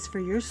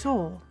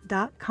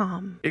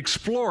anoasisforyoursoul.com.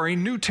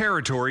 Exploring new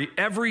territory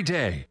every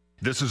day.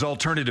 This is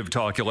Alternative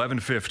Talk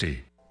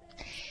 1150.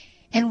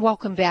 And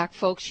welcome back,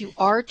 folks. You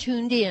are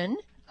tuned in,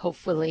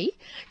 hopefully,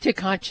 to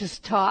Conscious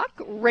Talk,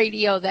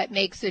 radio that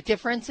makes a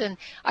difference. And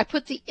I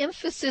put the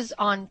emphasis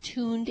on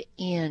tuned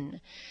in,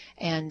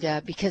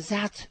 and because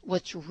that's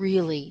what's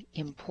really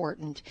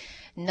important.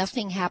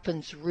 Nothing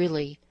happens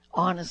really,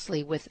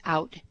 honestly,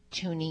 without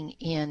tuning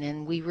in,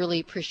 and we really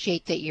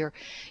appreciate that you're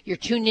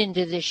tuned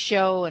into this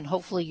show, and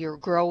hopefully you're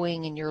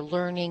growing and you're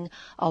learning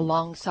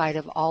alongside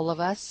of all of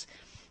us.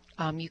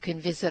 You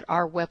can visit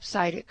our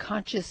website at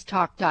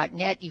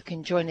conscioustalk.net. You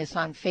can join us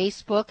on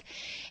Facebook,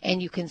 and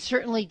you can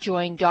certainly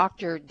join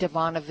Dr.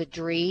 Divanna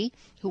VaDree,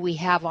 who we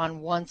have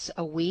on once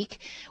a week.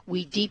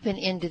 We deepen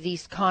into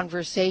these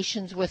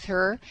conversations with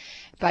her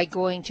by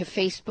going to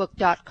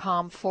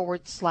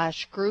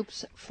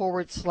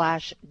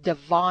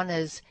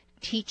facebook.com/groups/Divanna's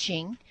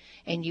teaching.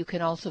 And you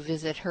can also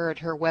visit her at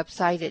her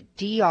website at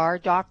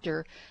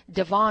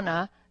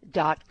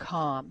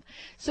drdrdivanna.com.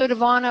 So,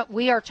 Divanna,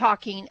 we are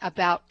talking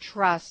about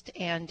trust,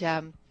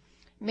 and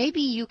maybe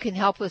you can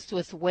help us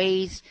with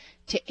ways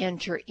to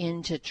enter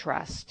into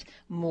trust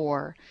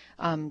more,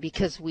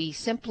 because we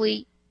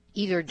simply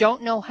either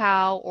don't know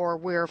how, or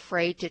we're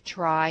afraid to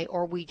try,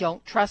 or we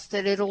don't trust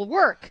that it'll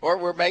work. Or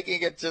we're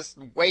making it just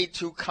way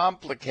too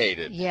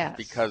complicated. Yes.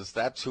 Because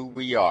that's who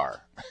we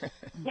are.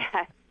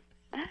 Yes.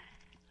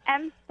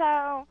 And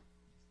so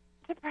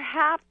to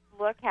perhaps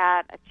look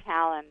at a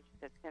challenge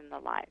that's in the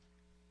life,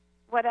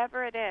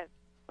 whatever it is,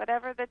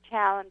 whatever the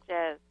challenge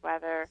is,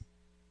 whether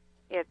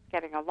it's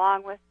getting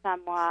along with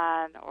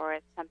someone or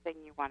it's something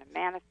you want to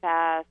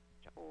manifest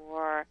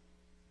or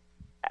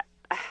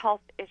a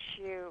health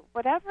issue,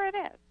 whatever it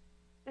is,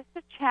 just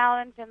a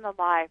challenge in the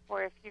life.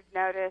 Or if you've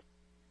noticed,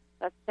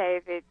 let's say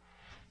that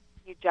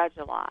you judge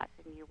a lot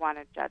and you want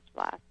to judge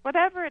less,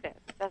 whatever it is,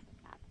 it doesn't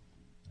matter.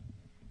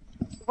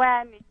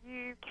 When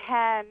you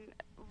can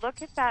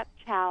look at that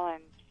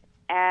challenge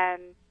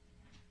and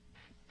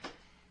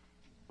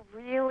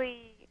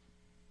really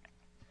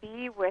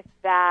be with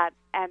that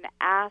and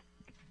ask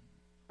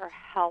for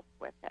help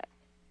with it.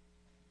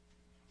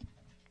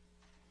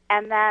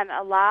 And then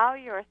allow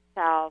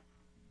yourself,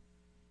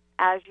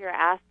 as you're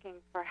asking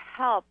for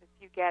help, if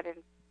you get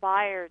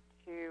inspired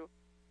to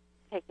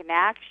take an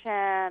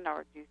action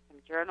or do some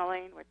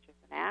journaling, which is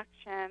an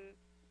action,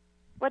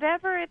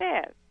 whatever it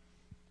is,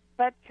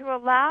 but to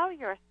allow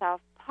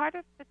yourself, part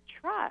of the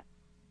trust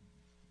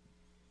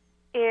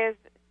is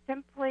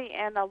simply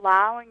in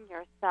allowing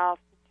yourself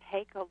to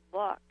take a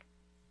look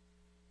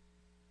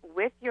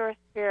with your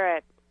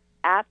spirit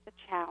at the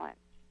challenge,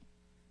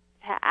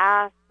 to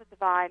ask the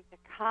divine to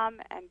come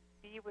and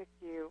be with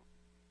you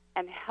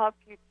and help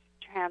you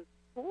to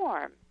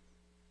transform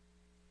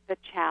the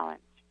challenge,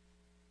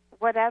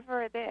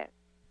 whatever it is.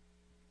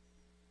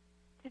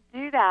 To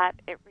do that,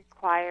 it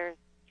requires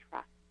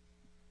trust.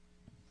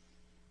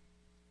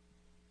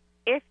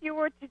 If you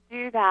were to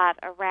do that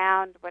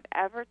around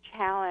whatever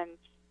challenge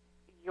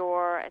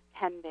you're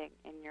attending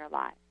in your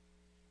life,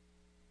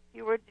 if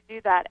you were to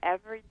do that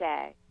every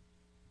day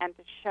and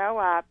to show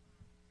up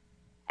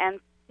and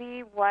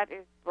see what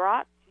is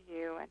brought to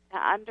you and to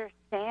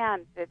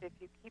understand that if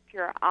you keep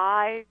your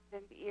eyes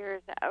and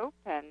ears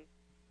open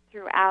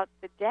throughout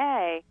the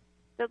day,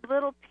 the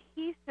little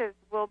pieces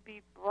will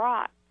be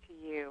brought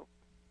to you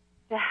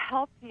to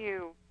help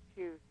you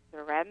to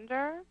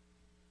surrender,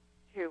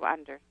 to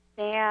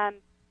understand,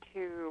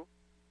 to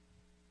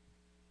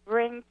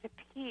bring to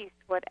peace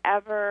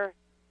whatever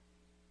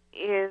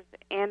is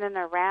in and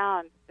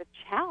around the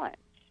challenge.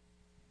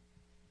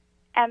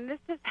 And this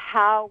is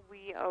how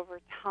we, over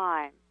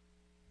time,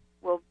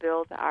 will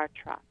build our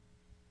trust.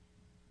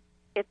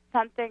 It's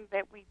something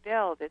that we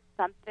build. It's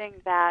something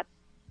that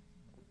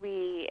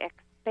we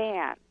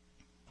expand.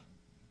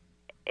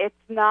 It's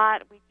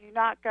not, we do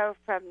not go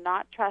from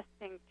not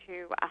trusting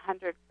to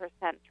 100%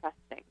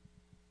 trusting.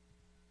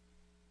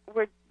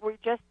 We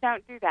just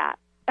don't do that.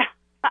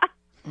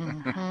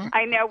 Mm-hmm.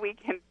 I know we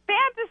can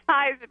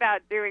fantasize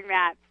about doing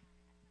that,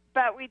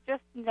 but we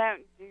just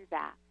don't do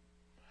that.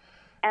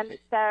 And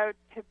so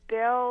to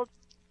build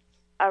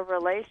a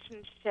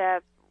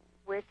relationship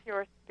with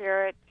your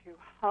spirit, to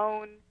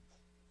hone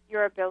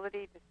your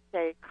ability to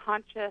stay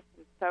conscious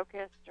and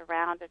focused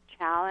around a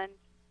challenge,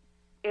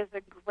 is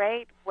a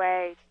great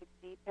way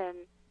to deepen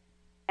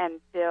and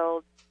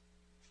build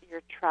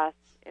your trust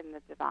in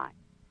the divine.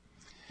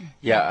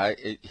 Yeah,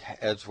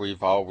 as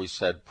we've always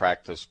said,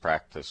 practice,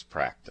 practice,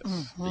 practice.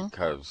 Mm-hmm.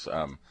 Because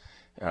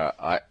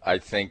I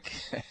think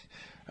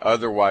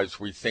otherwise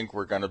we think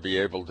we're going to be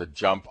able to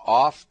jump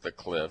off the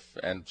cliff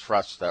and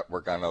trust that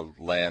we're going to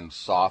land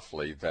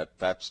softly,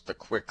 that's the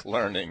quick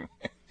learning,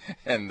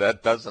 and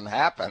that doesn't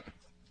happen.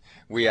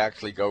 We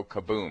actually go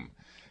kaboom.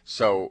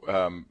 So,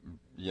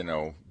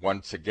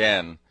 once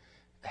again,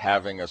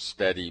 having a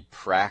steady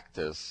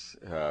practice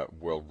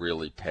will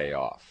really pay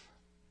off.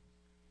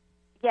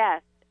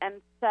 Yes, and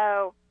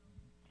so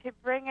to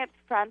bring it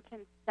front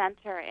and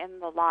center in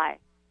the life,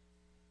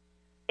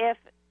 if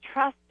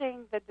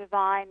trusting the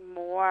divine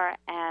more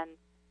and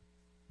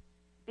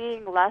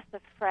being less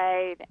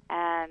afraid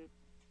and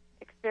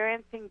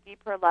experiencing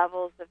deeper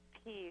levels of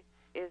peace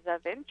is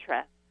of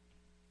interest,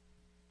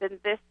 then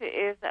this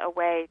is a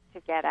way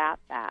to get at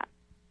that.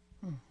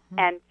 Mm-hmm.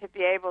 And to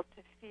be able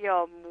to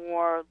feel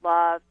more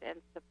loved and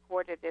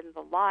supported in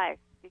the life.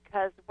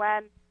 Because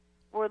when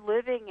we're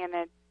living in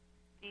a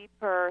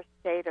deeper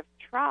state of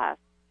trust,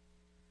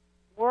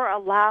 we're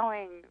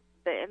allowing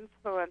the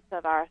influence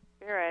of our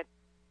spirit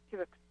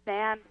to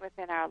expand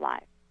within our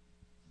life.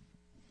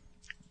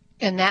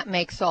 And that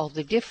makes all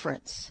the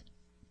difference.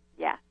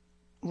 Yes.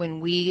 When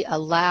we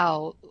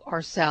allow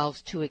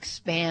ourselves to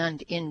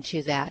expand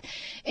into that.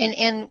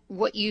 And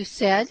what you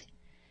said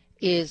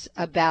is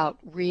about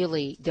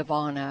really,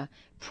 Divanna,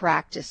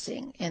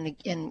 practicing.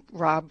 And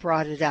Rob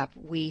brought it up.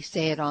 We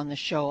say it on the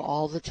show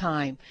all the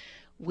time.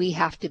 We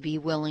have to be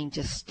willing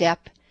to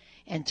step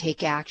and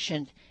take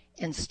action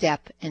and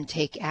step and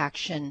take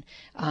action,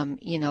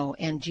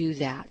 and do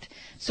that.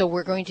 So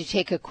we're going to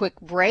take a quick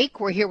break.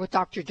 We're here with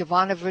Dr.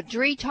 Divanna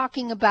VaDree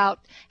talking about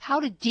how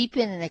to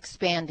deepen and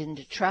expand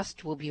into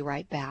trust. We'll be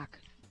right back.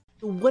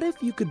 What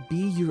if you could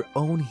be your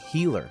own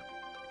healer?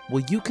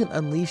 Well, you can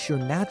unleash your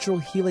natural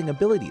healing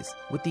abilities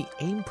with the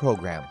AIM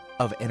program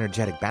of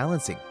energetic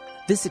balancing.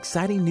 This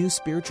exciting new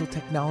spiritual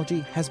technology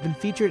has been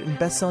featured in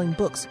best-selling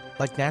books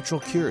like Natural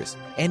Cures,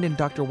 and in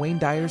Dr. Wayne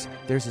Dyer's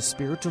There's a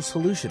Spiritual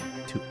Solution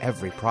to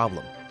Every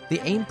Problem.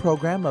 The AIM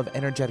program of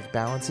energetic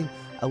balancing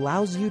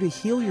allows you to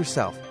heal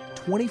yourself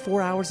 24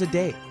 hours a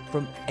day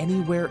from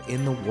anywhere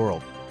in the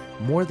world.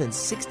 More than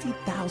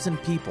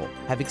 60,000 people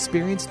have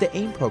experienced the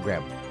AIM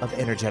program of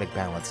energetic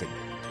balancing.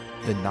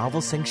 The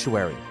novel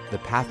Sanctuary, The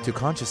Path to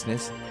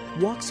Consciousness,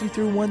 walks you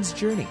through one's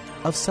journey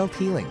of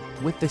self-healing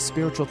with the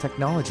spiritual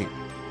technology.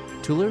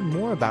 To learn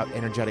more about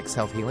energetic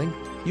self-healing,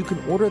 you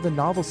can order the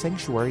novel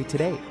Sanctuary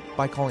today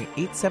by calling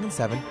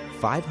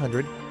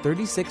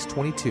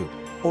 877-500-3622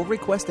 or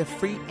request a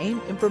free AIM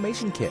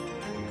information kit.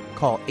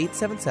 Call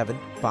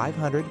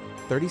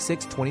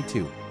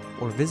 877-500-3622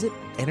 or visit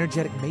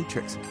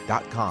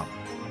energeticmatrix.com.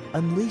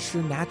 Unleash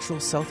your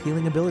natural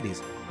self-healing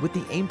abilities with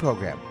the AIM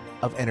program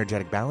of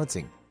energetic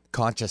balancing.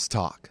 Conscious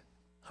Talk.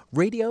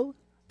 Radio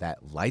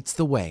that lights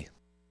the way.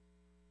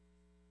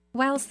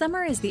 While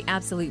summer is the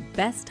absolute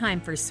best time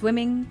for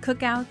swimming,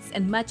 cookouts,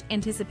 and much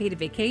anticipated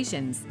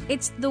vacations,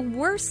 it's the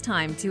worst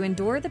time to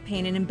endure the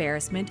pain and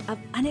embarrassment of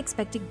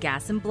unexpected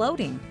gas and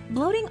bloating.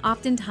 Bloating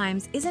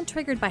oftentimes isn't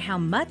triggered by how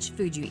much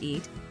food you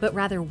eat, but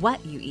rather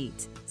what you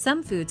eat.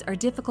 Some foods are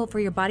difficult for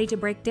your body to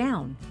break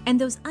down, and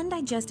those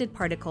undigested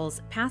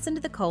particles pass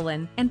into the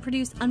colon and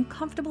produce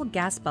uncomfortable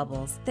gas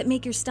bubbles that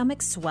make your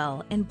stomach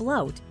swell and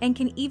bloat and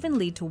can even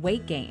lead to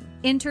weight gain.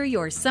 Enter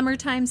your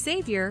summertime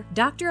savior,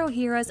 Dr.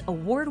 Ohhira's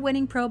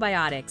award-winning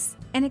probiotics,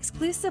 an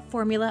exclusive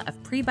formula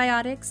of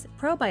prebiotics,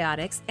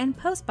 probiotics, and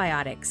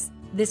postbiotics.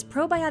 This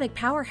probiotic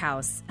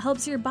powerhouse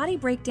helps your body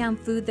break down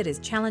food that is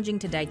challenging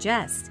to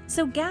digest,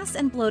 so gas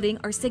and bloating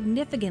are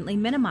significantly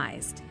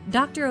minimized.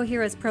 Dr.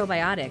 Ohhira's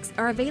probiotics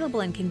are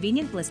available in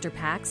convenient blister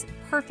packs,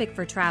 perfect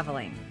for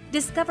traveling.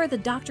 Discover the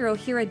Dr.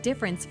 Ohhira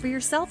difference for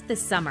yourself this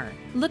summer.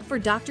 Look for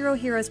Dr.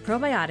 Ohhira's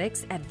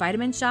probiotics at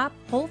Vitamin Shop,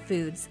 Whole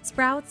Foods,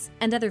 Sprouts,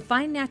 and other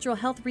fine natural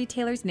health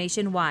retailers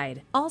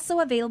nationwide. Also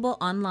available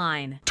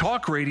online.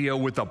 Talk radio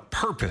with a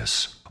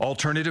purpose.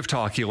 Alternative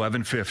Talk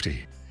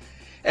 1150.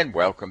 And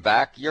welcome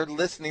back. You're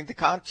listening to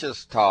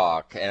Conscious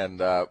Talk,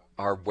 and our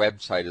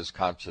website is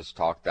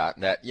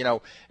conscioustalk.net. You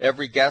know,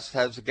 every guest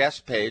has a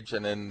guest page,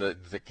 and in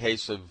the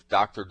case of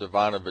Dr.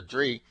 Divanna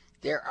VaDree,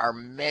 there are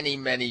many,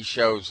 many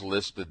shows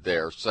listed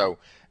there. So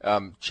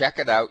check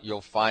it out.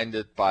 You'll find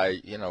it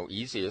by,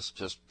 easiest,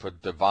 just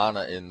put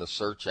Divanna in the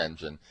search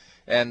engine.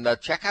 And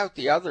check out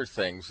the other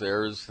things.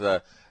 There's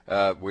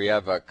we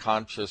have a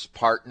Conscious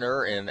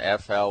Partner in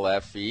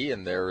FLFE,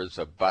 and there is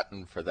a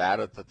button for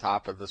that at the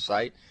top of the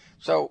site.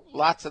 So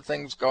lots of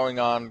things going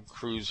on.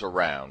 Cruise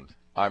around.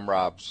 I'm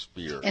Rob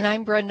Spear. And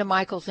I'm Brenda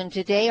Michaels. And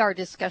today our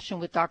discussion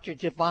with Dr.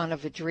 Divanna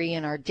VaDree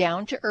in our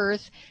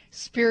down-to-earth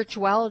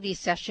spirituality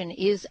session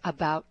is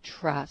about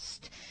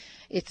trust.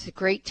 It's a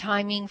great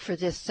timing for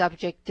this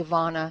subject,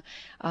 Divanna.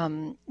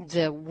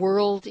 The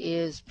world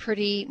is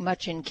pretty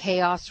much in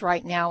chaos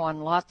right now on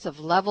lots of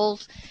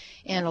levels,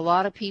 and a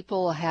lot of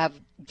people have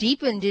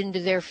deepened into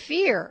their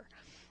fear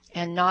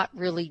and not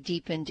really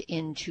deepened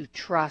into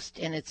trust.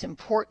 And it's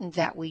important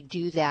that we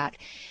do that.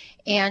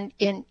 And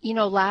in,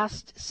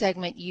 last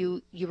segment,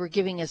 you were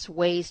giving us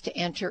ways to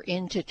enter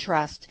into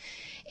trust.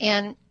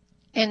 And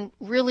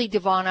really,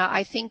 Divanna,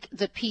 I think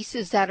the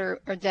pieces that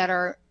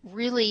are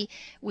really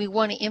we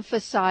want to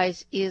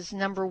emphasize is,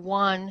 number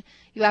one,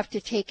 you have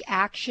to take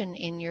action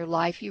in your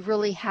life. You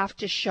really have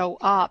to show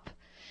up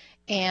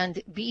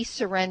and be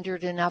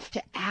surrendered enough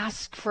to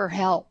ask for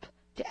help.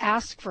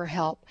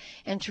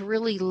 And to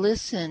really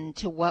listen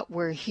to what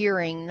we're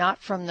hearing,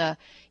 not from the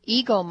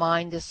ego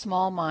mind, the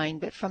small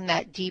mind, but from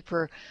that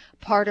deeper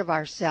part of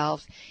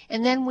ourselves.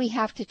 And then we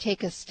have to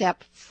take a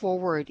step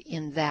forward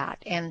in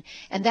that. And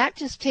that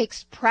just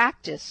takes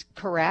practice,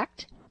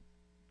 correct?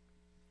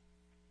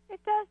 It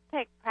does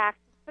take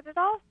practice, but it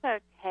also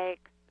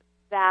takes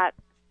that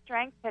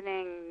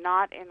strengthening,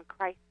 not in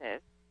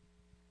crisis,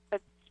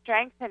 but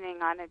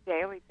strengthening on a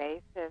daily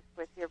basis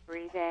with your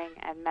breathing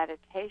and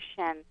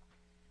meditation,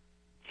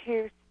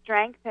 to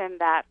strengthen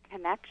that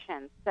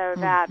connection so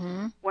that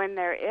when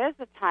there is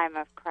a time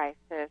of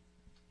crisis,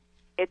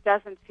 it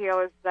doesn't feel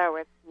as though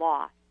it's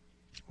lost.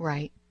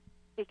 Right.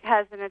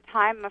 Because in a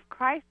time of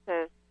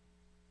crisis,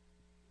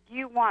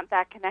 you want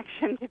that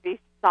connection to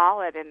be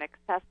solid and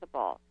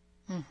accessible.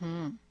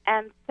 Mm-hmm.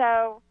 And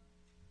so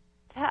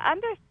to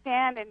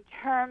understand in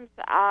terms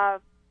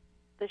of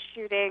the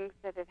shootings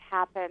that have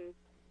happened,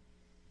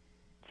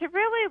 to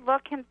really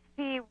look and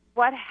see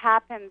what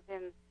happens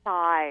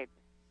inside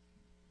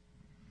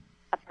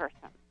a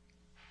person.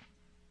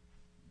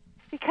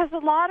 Because a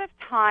lot of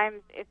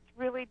times it's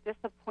really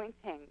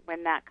disappointing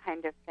when that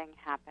kind of thing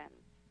happens.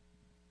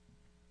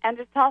 And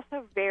it's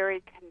also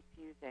very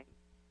confusing.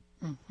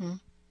 Mm-hmm.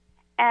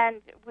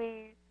 And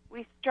we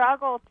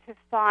struggle to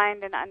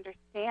find an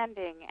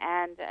understanding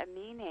and a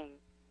meaning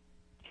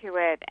to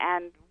it,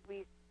 and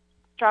we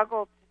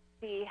struggle to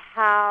see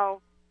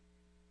how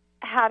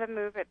to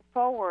move it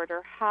forward,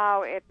 or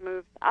how it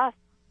moves us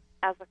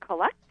as a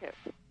collective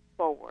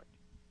forward.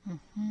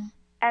 Mm-hmm.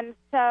 And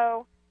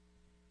so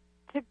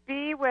to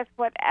be with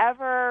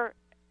whatever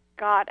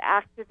got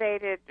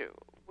activated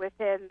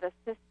within the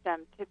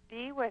system, to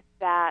be with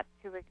that,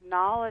 to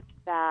acknowledge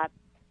that,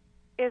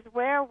 is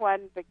where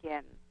one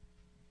begins.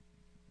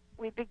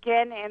 we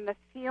begin in the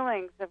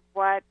feelings of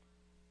what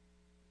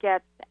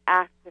gets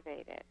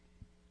activated.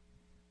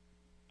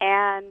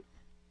 And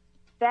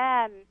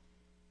then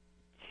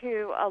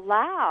to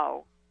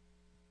allow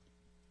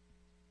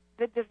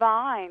the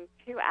divine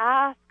to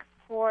ask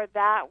for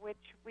that which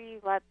we,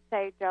 let's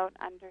say, don't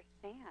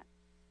understand.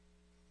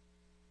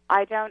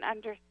 I don't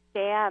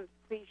understand.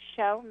 Please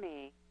show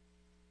me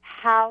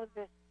how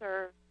this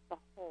serves the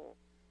whole.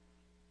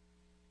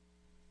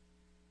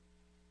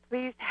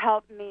 Please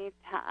help me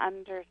to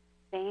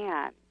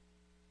understand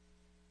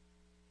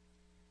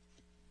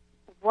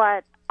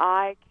what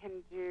I can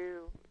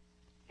do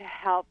to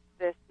help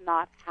this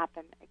not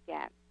happen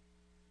again.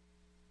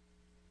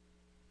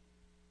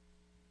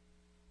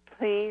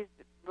 Please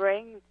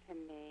bring to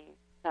me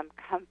some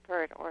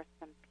comfort or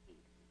some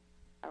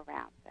peace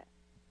around this.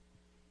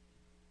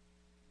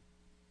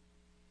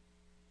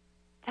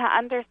 To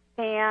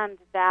understand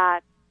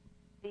that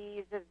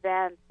these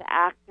events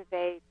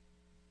activate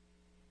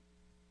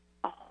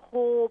a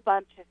whole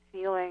bunch of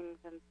feelings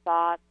and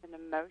thoughts and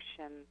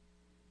emotions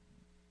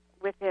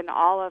within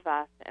all of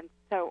us, and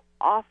so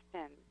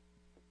often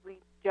we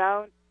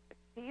don't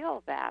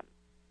feel them.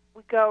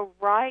 We go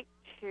right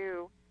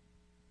to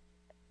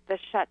the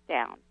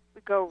shutdown.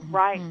 We go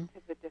right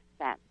to the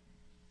defense.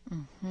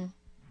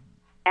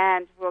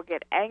 And we'll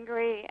get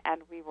angry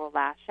and we will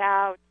lash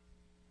out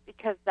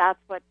because that's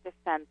what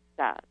defense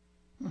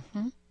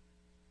does.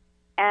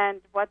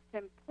 And what's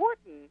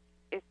important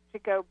is to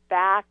go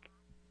back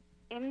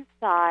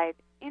inside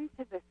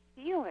into the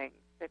feelings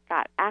that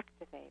got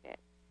activated.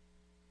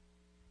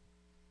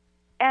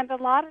 And a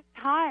lot of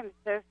times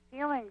those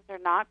feelings are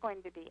not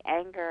going to be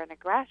anger and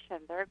aggression.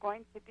 They're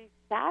going to be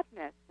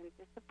sadness and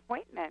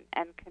disappointment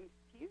and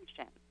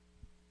confusion.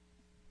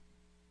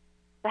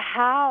 The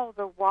how,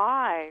 the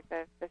why,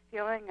 the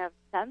feeling of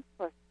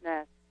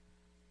senselessness,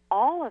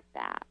 all of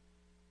that.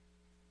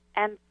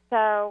 And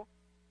so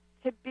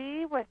to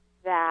be with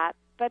that,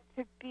 but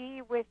to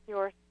be with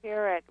your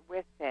spirit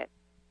with it,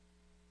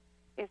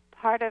 is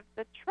part of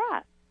the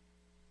trust.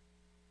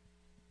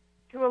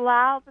 To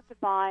allow the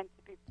divine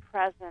to be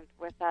present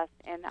with us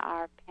in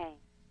our pain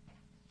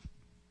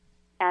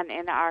and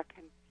in our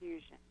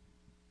confusion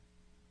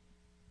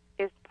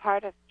is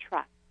part of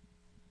trust.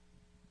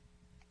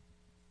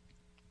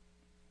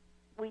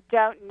 We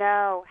don't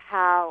know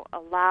how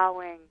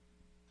allowing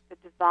the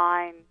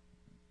divine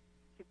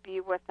to be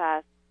with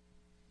us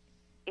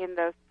in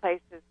those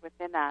places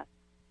within us,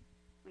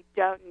 we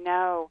don't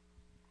know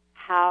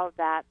how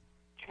that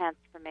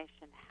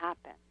transformation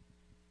happens.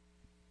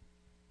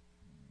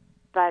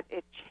 But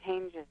it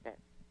changes it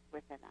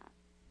within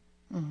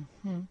us.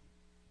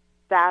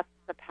 That's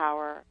the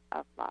power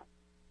of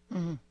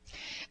love.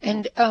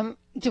 And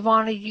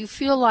Divanna, do you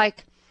feel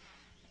like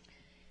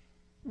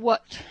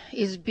what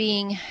is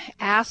being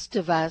asked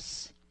of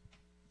us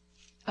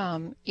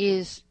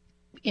is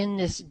in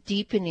this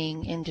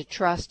deepening into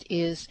trust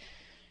is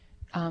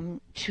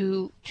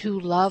to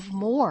love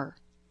more,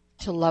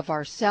 to love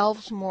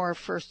ourselves more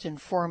first and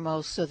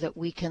foremost, so that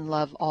we can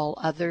love all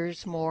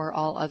others more,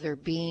 all other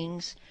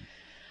beings.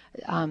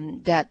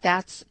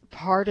 That's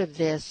part of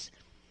this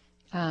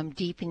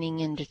deepening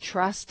into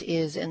trust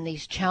is, and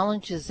these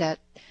challenges that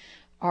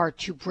are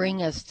to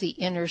bring us the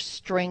inner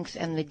strength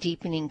and the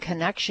deepening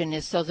connection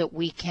is so that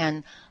we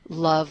can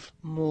love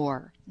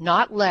more,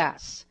 not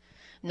less,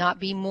 not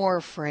be more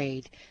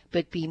afraid,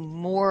 but be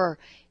more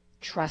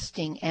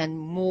trusting and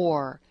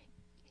more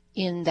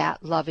in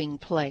that loving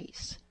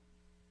place.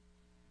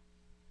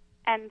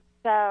 And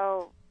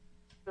so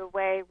the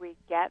way we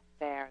get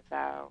there,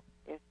 though,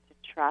 is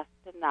to trust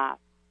enough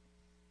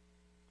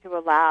to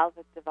allow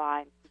the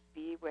divine to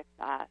be with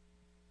us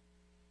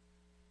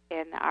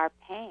in our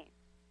pain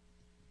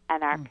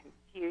and our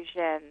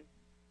confusion,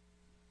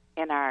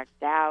 in our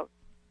doubt,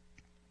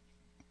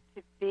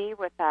 to be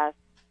with us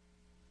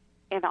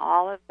in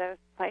all of those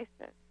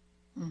places,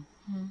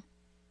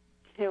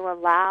 to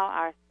allow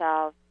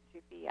ourselves to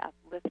be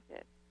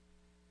uplifted,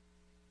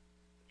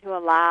 to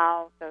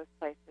allow those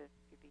places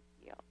to be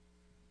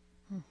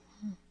healed.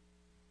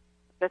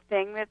 The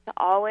thing that's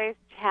always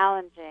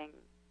challenging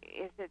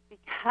is that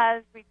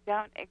because we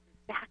don't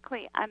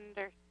exactly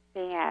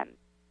understand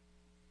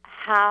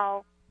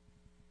how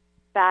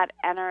that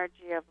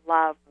energy of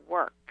love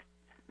works,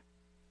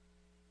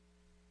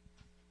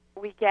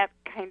 we get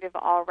kind of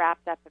all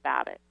wrapped up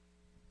about it.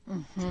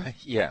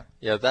 Yeah,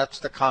 that's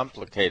the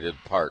complicated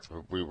part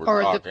we were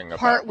talking about. Or the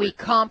part we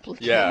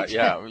complicate.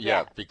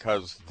 Yeah,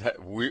 because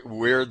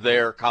we're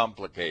there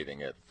complicating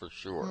it, for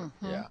sure.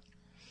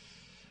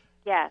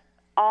 Yes,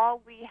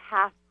 all we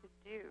have to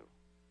do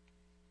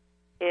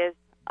is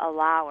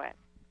allow it.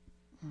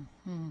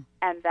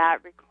 And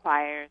that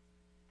requires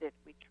that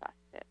we trust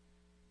it.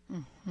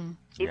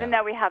 Even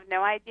though we have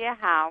no idea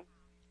how.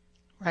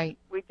 Right.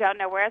 We don't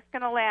know where it's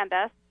going to land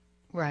us.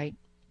 Right.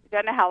 We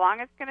don't know how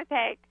long it's going to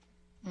take.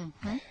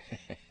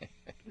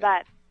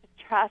 But to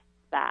trust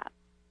that.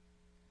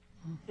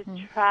 To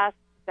trust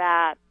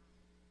that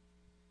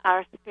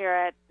our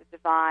spirit, the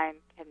divine,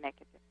 can make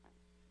a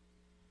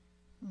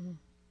difference.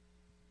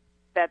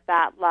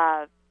 that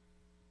love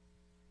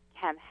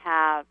can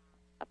have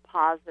a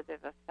positive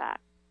effect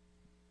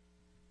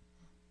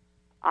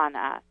on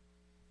us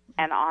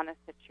and on a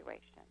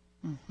situation.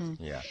 Mm-hmm.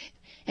 Yeah.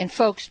 And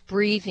folks,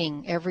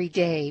 breathing every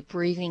day,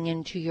 breathing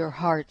into your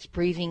hearts,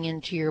 breathing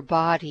into your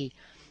body,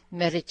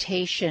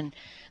 meditation,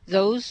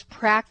 those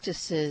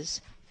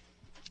practices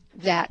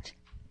that,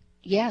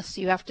 yes,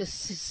 you have to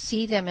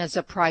see them as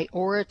a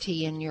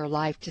priority in your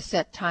life, to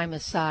set time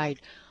aside,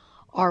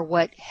 are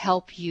what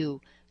help you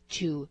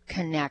to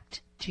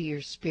connect to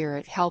your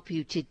spirit, help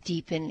you to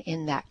deepen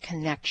in that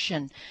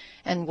connection,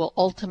 and will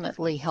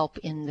ultimately help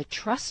in the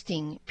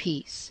trusting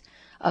piece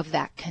of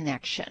that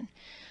connection.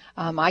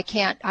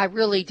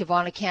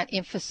 Divanna, can't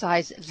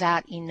emphasize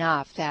that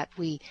enough, that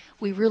we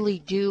really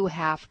do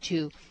have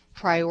to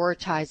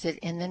prioritize it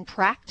and then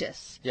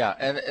practice. Yeah,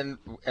 and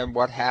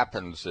what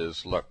happens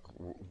is, look,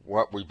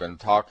 what we've been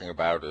talking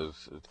about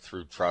is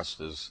through trust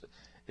is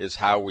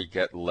how we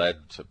get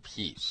led to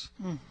peace.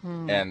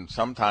 Mm-hmm. And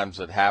sometimes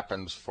it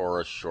happens for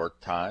a short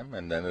time,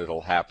 and then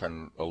it'll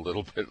happen a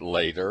little bit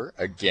later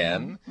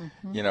again.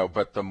 Mm-hmm.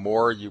 But the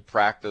more you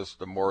practice,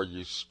 the more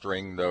you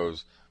string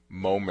those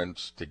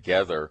moments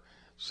together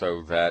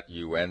so that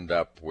you end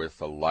up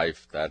with a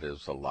life that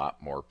is a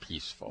lot more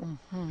peaceful.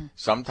 Mm-hmm.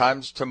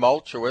 Sometimes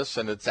tumultuous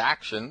in its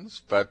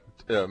actions, but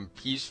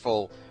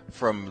peaceful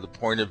from the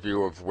point of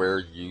view of where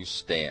you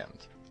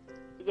stand.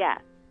 Yes,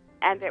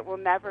 and it will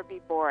never be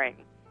boring.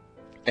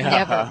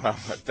 Never.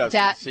 It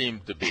doesn't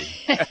seem to be.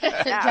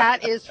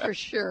 That is for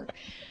sure.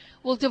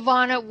 Well,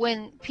 Divanna,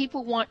 when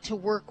people want to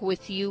work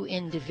with you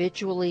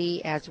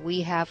individually, as we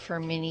have for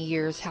many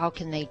years, how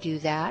can they do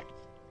that?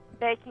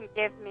 They can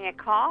give me a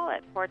call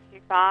at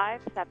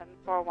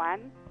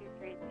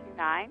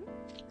 425-741-2329.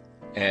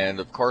 And,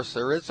 of course,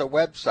 there is a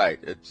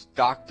website. It's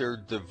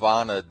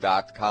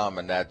drdivanna.com,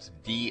 and that's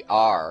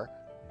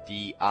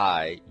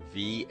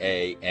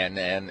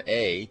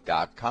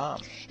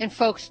DRDIVANNA.com. And,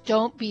 folks,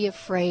 don't be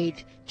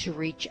afraid to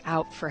reach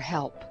out for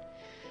help.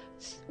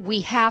 We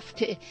have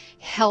to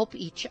help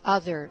each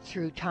other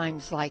through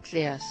times like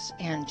this,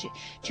 and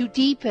to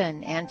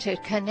deepen and to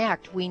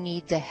connect, we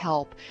need the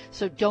help.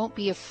 So don't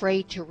be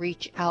afraid to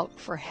reach out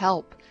for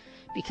help,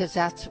 because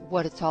that's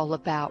what it's all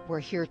about. We're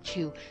here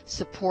to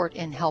support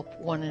and help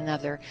one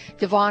another.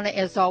 Divanna,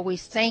 as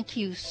always, thank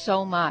you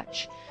so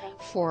much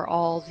for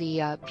all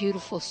the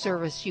beautiful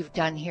service you've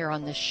done here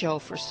on the show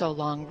for so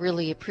long.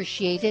 Really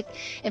appreciate it.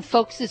 And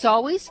folks, as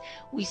always,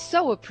 we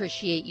so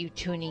appreciate you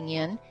tuning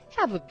in.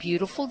 Have a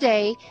beautiful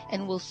day,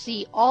 and we'll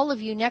see all of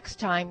you next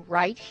time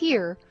right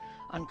here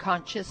on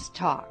Conscious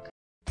Talk.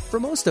 For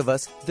most of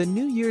us, the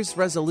New Year's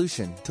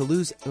resolution to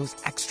lose those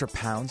extra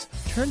pounds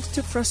turns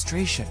to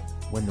frustration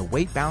when the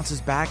weight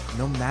bounces back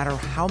no matter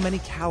how many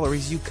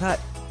calories you cut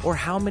or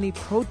how many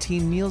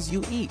protein meals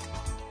you eat.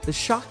 The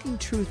shocking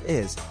truth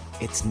is,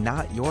 it's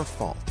not your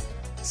fault.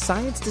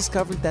 Science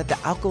discovered that the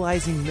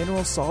alkalizing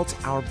mineral salts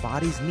our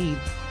bodies need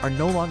are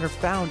no longer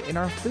found in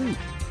our food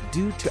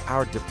due to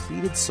our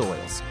depleted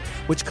soils,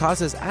 which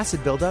causes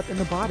acid buildup in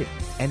the body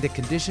and a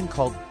condition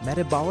called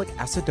metabolic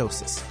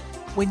acidosis.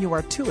 When you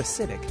are too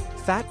acidic,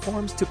 fat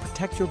forms to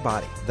protect your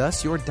body.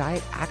 Thus, your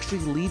diet actually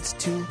leads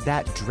to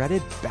that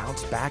dreaded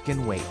bounce back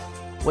in weight.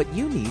 What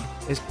you need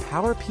is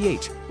Power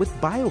pH with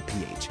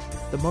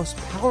BioPH, the most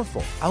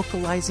powerful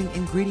alkalizing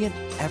ingredient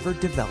ever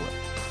developed.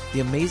 The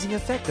amazing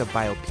effect of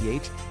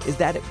BioPH is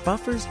that it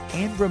buffers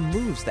and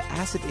removes the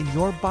acid in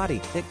your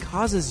body that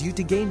causes you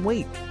to gain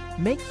weight.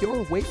 Make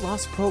your weight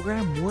loss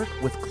program work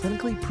with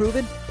clinically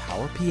proven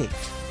Power pH.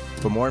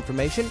 For more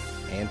information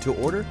and to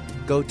order,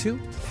 go to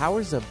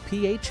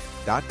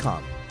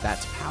powersofph.com.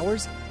 That's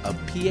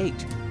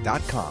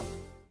powersofph.com.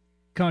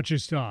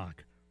 Conscious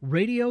Talk,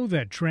 radio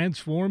that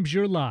transforms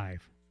your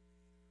life.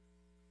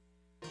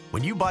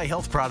 When you buy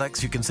health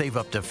products, you can save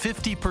up to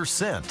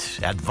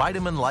 50% at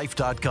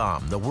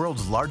VitaminLife.com, the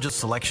world's largest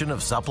selection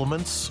of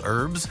supplements,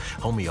 herbs,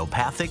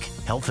 homeopathic,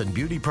 health and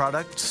beauty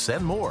products,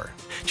 and more.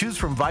 Choose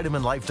from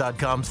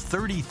VitaminLife.com's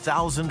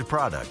 30,000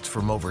 products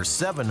from over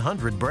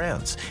 700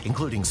 brands,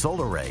 including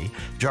Solaray,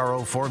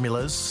 Jarrow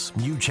Formulas,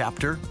 New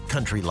Chapter,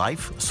 Country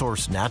Life,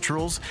 Source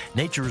Naturals,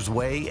 Nature's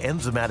Way,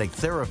 Enzymatic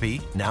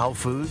Therapy, Now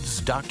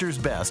Foods, Doctor's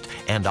Best,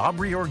 and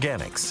Aubrey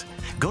Organics.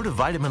 Go to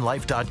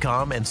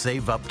VitaminLife.com and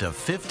save up to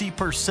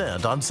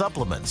 50% on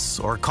supplements,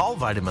 or call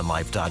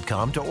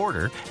VitaminLife.com to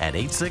order at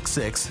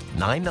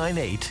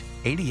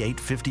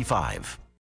 866-998-8855.